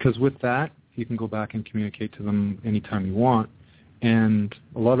 because with that, you can go back and communicate to them anytime you want. And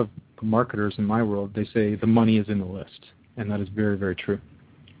a lot of marketers in my world, they say the money is in the list, and that is very, very true.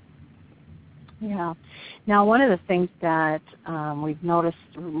 Yeah. Now, one of the things that we've noticed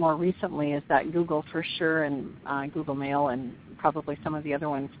more recently is that Google, for sure, and Google Mail, and probably some of the other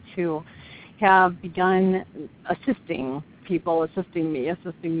ones too, have begun assisting people, assisting me,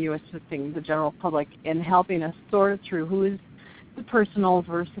 assisting you, assisting the general public in helping us sort through who is the personals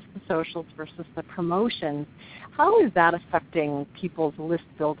versus the socials versus the promotions. How is that affecting people's list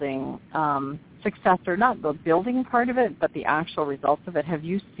building success, or not the building part of it, but the actual results of it? Have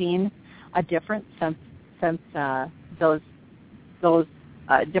you seen a difference since those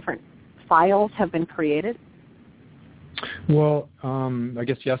different files have been created? Well, I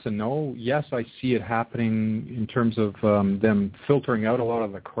guess yes and no. Yes, I see it happening in terms of them filtering out a lot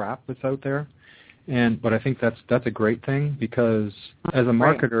of the crap that's out there. But I think that's a great thing, because as a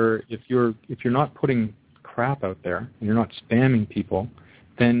marketer, if you're not putting crap out there and you're not spamming people,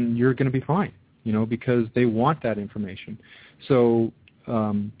 then you're going to be fine, because they want that information. So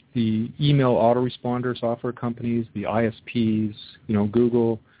the email autoresponder software companies, the ISPs,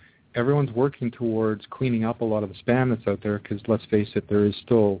 Google, everyone's working towards cleaning up a lot of the spam that's out there, because let's face it, there is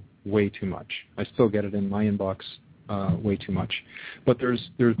still way too much. I still get it in my inbox way too much. But there's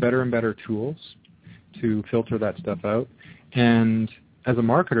better and better tools to filter that stuff out. And as a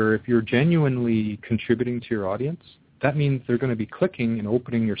marketer, if you're genuinely contributing to your audience, that means they're going to be clicking and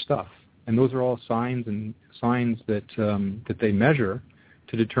opening your stuff. And those are all signs that they measure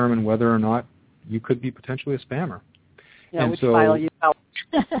to determine whether or not you could be potentially a spammer. Yeah, and which file you out.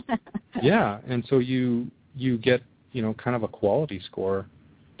 Yeah, and so you get kind of a quality score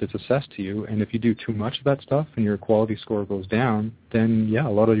that's assessed to you. And if you do too much of that stuff and your quality score goes down, then a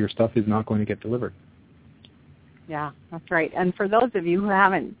lot of your stuff is not going to get delivered. Yeah, that's right. And for those of you who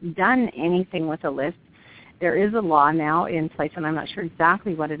haven't done anything with a list, there is a law now in place, and I'm not sure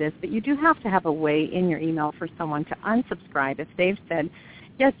exactly what it is, but you do have to have a way in your email for someone to unsubscribe. If they've said,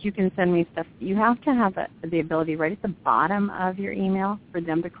 yes, you can send me stuff, you have to have the ability right at the bottom of your email for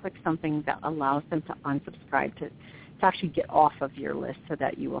them to click something that allows them to unsubscribe, to actually get off of your list, so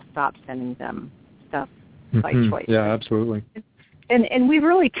that you will stop sending them stuff by choice. Yeah, absolutely. And we've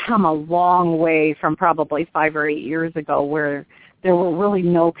really come a long way from probably 5 or 8 years ago, where there were really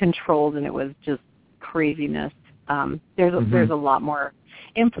no controls and it was just craziness. There's a lot more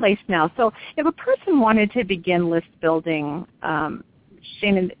in place now. So if a person wanted to begin list building,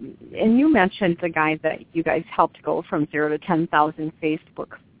 Shane, and you mentioned the guy that you guys helped go from 0 to 10,000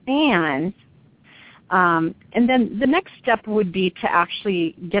 Facebook fans, and then the next step would be to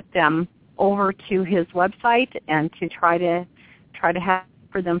actually get them over to his website and to try to have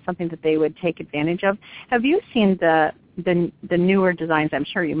for them something that they would take advantage of. Have you seen the newer designs? I'm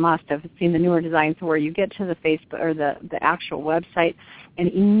sure you must have seen the newer designs where you get to the Facebook or the actual website,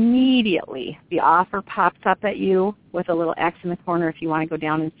 and immediately the offer pops up at you with a little X in the corner if you want to go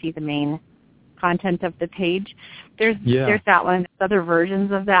down and see the main content of the page. There's that one. There's other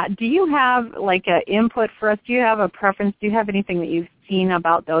versions of that. Do you have like an input for us? Do you have a preference? Do you have anything that you've seen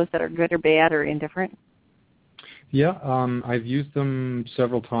about those that are good or bad or indifferent? Yeah, I've used them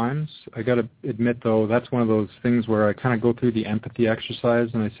several times. I got to admit, though, that's one of those things where I kind of go through the empathy exercise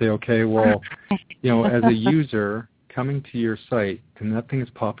and I say, okay, well, as a user coming to your site, and that thing is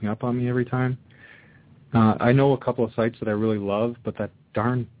popping up on me every time. I know a couple of sites that I really love, but that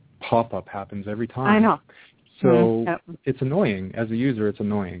darn pop-up happens every time. I know. So it's annoying. As a user, it's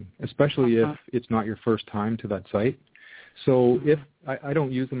annoying, especially if it's not your first time to that site. So if I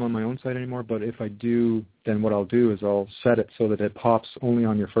don't use them on my own site anymore, but if I do, then what I'll do is I'll set it so that it pops only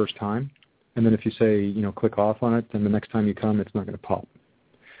on your first time. And then if you say, click off on it, then the next time you come, it's not going to pop.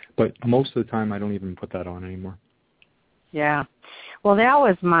 But most of the time, I don't even put that on anymore. Yeah. Well, that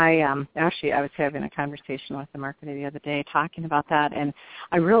was my, actually, I was having a conversation with the marketer the other day talking about that, and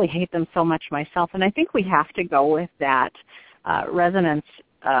I really hate them so much myself. And I think we have to go with that resonance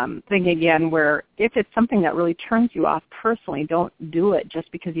thing again, where if it's something that really turns you off personally, don't do it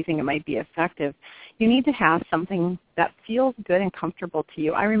just because you think it might be effective. You need to have something that feels good and comfortable to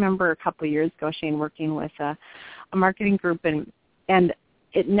you. I remember a couple of years ago, Shane, working with a marketing group, and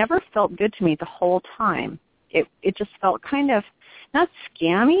it never felt good to me the whole time. It just felt kind of not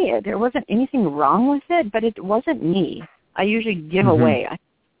scammy. There wasn't anything wrong with it, but it wasn't me. I usually give away,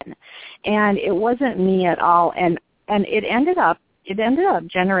 and it wasn't me at all. And it ended up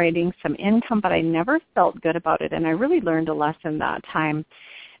generating some income, but I never felt good about it. And I really learned a lesson that time.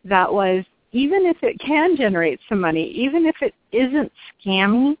 That was, even if it can generate some money, even if it isn't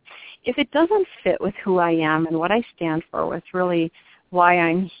scammy, if it doesn't fit with who I am and what I stand for, with really why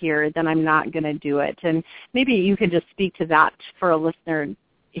I'm here, then I'm not going to do it. And maybe you could just speak to that for a listener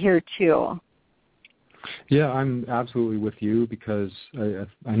here too. Yeah, I'm absolutely with you, because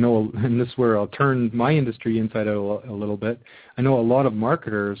I know, and this is where I'll turn my industry inside out a little bit. I know a lot of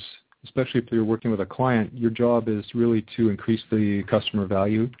marketers, especially if you're working with a client, your job is really to increase the customer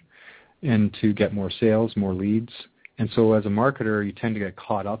value and to get more sales, more leads. And so as a marketer, you tend to get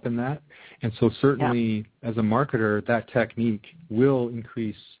caught up in that. And so certainly as a marketer, that technique will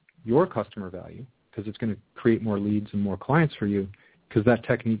increase your customer value, because it's going to create more leads and more clients for you, because that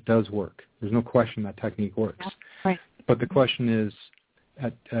technique does work. There's no question that technique works. Right. But the question is,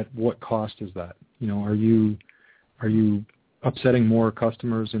 at what cost is that? Are you upsetting more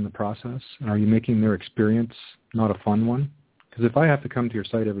customers in the process? And are you making their experience not a fun one? Because if I have to come to your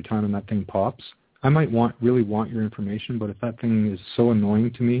site every time and that thing pops, I might really want your information, but if that thing is so annoying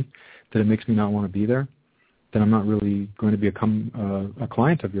to me that it makes me not want to be there, then I'm not really going to become a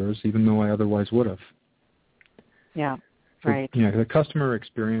client of yours, even though I otherwise would have. Yeah, so, right. Yeah, the customer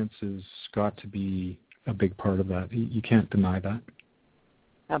experience has got to be a big part of that. You can't deny that.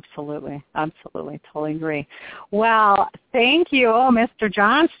 Absolutely. Totally agree. Well, thank you, Mr.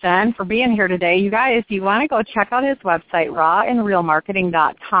 Johnston, for being here today. You guys, you want to go check out his website,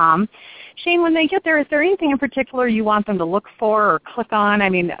 rawandrealmarketing.com. Shane, when they get there, is there anything in particular you want them to look for or click on? I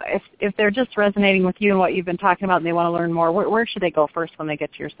mean, if they're just resonating with you and what you've been talking about and they want to learn more, where should they go first when they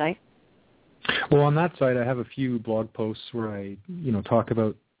get to your site? Well, on that site, I have a few blog posts where I, talk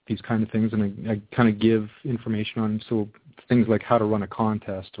about these kind of things, and I kind of give information on things like how to run a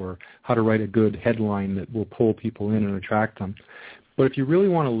contest or how to write a good headline that will pull people in and attract them. But if you really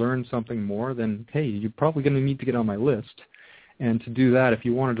want to learn something more, then, hey, you're probably going to need to get on my list. And to do that, if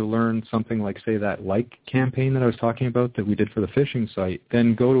you wanted to learn something like, say, that like campaign that I was talking about that we did for the fishing site,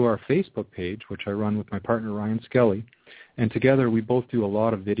 then go to our Facebook page, which I run with my partner, Ryan Skelly. And together we both do a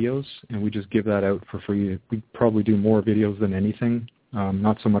lot of videos, and we just give that out for free. We probably do more videos than anything,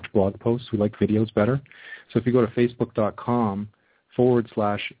 not so much blog posts. We like videos better. So if you go to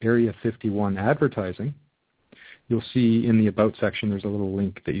facebook.com/Area51 advertising, you'll see in the About section there's a little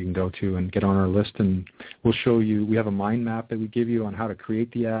link that you can go to and get on our list, and we'll show you. We have a mind map that we give you on how to create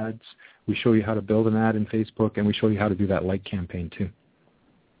the ads. We show you how to build an ad in Facebook, and we show you how to do that like campaign too.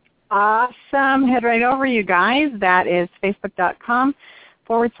 Awesome. Head right over, you guys. That is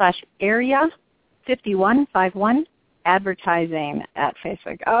facebook.com/Area5151 advertising at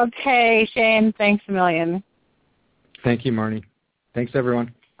Facebook. Okay, Shane, thanks a million. Thank you, Marnie. Thanks,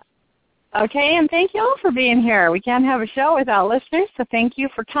 everyone. Okay, and thank you all for being here. We can't have a show without listeners, so thank you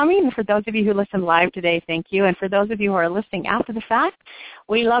for coming. And for those of you who listened live today, thank you. And for those of you who are listening after the fact,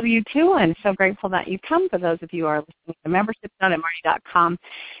 we love you too, and so grateful that you come. For those of you who are listening to the membership zone at Marnie.com,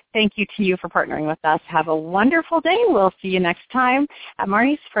 thank you to you for partnering with us. Have a wonderful day. We'll see you next time at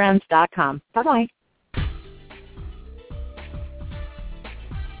Marnie'sFriends.com. Bye-bye.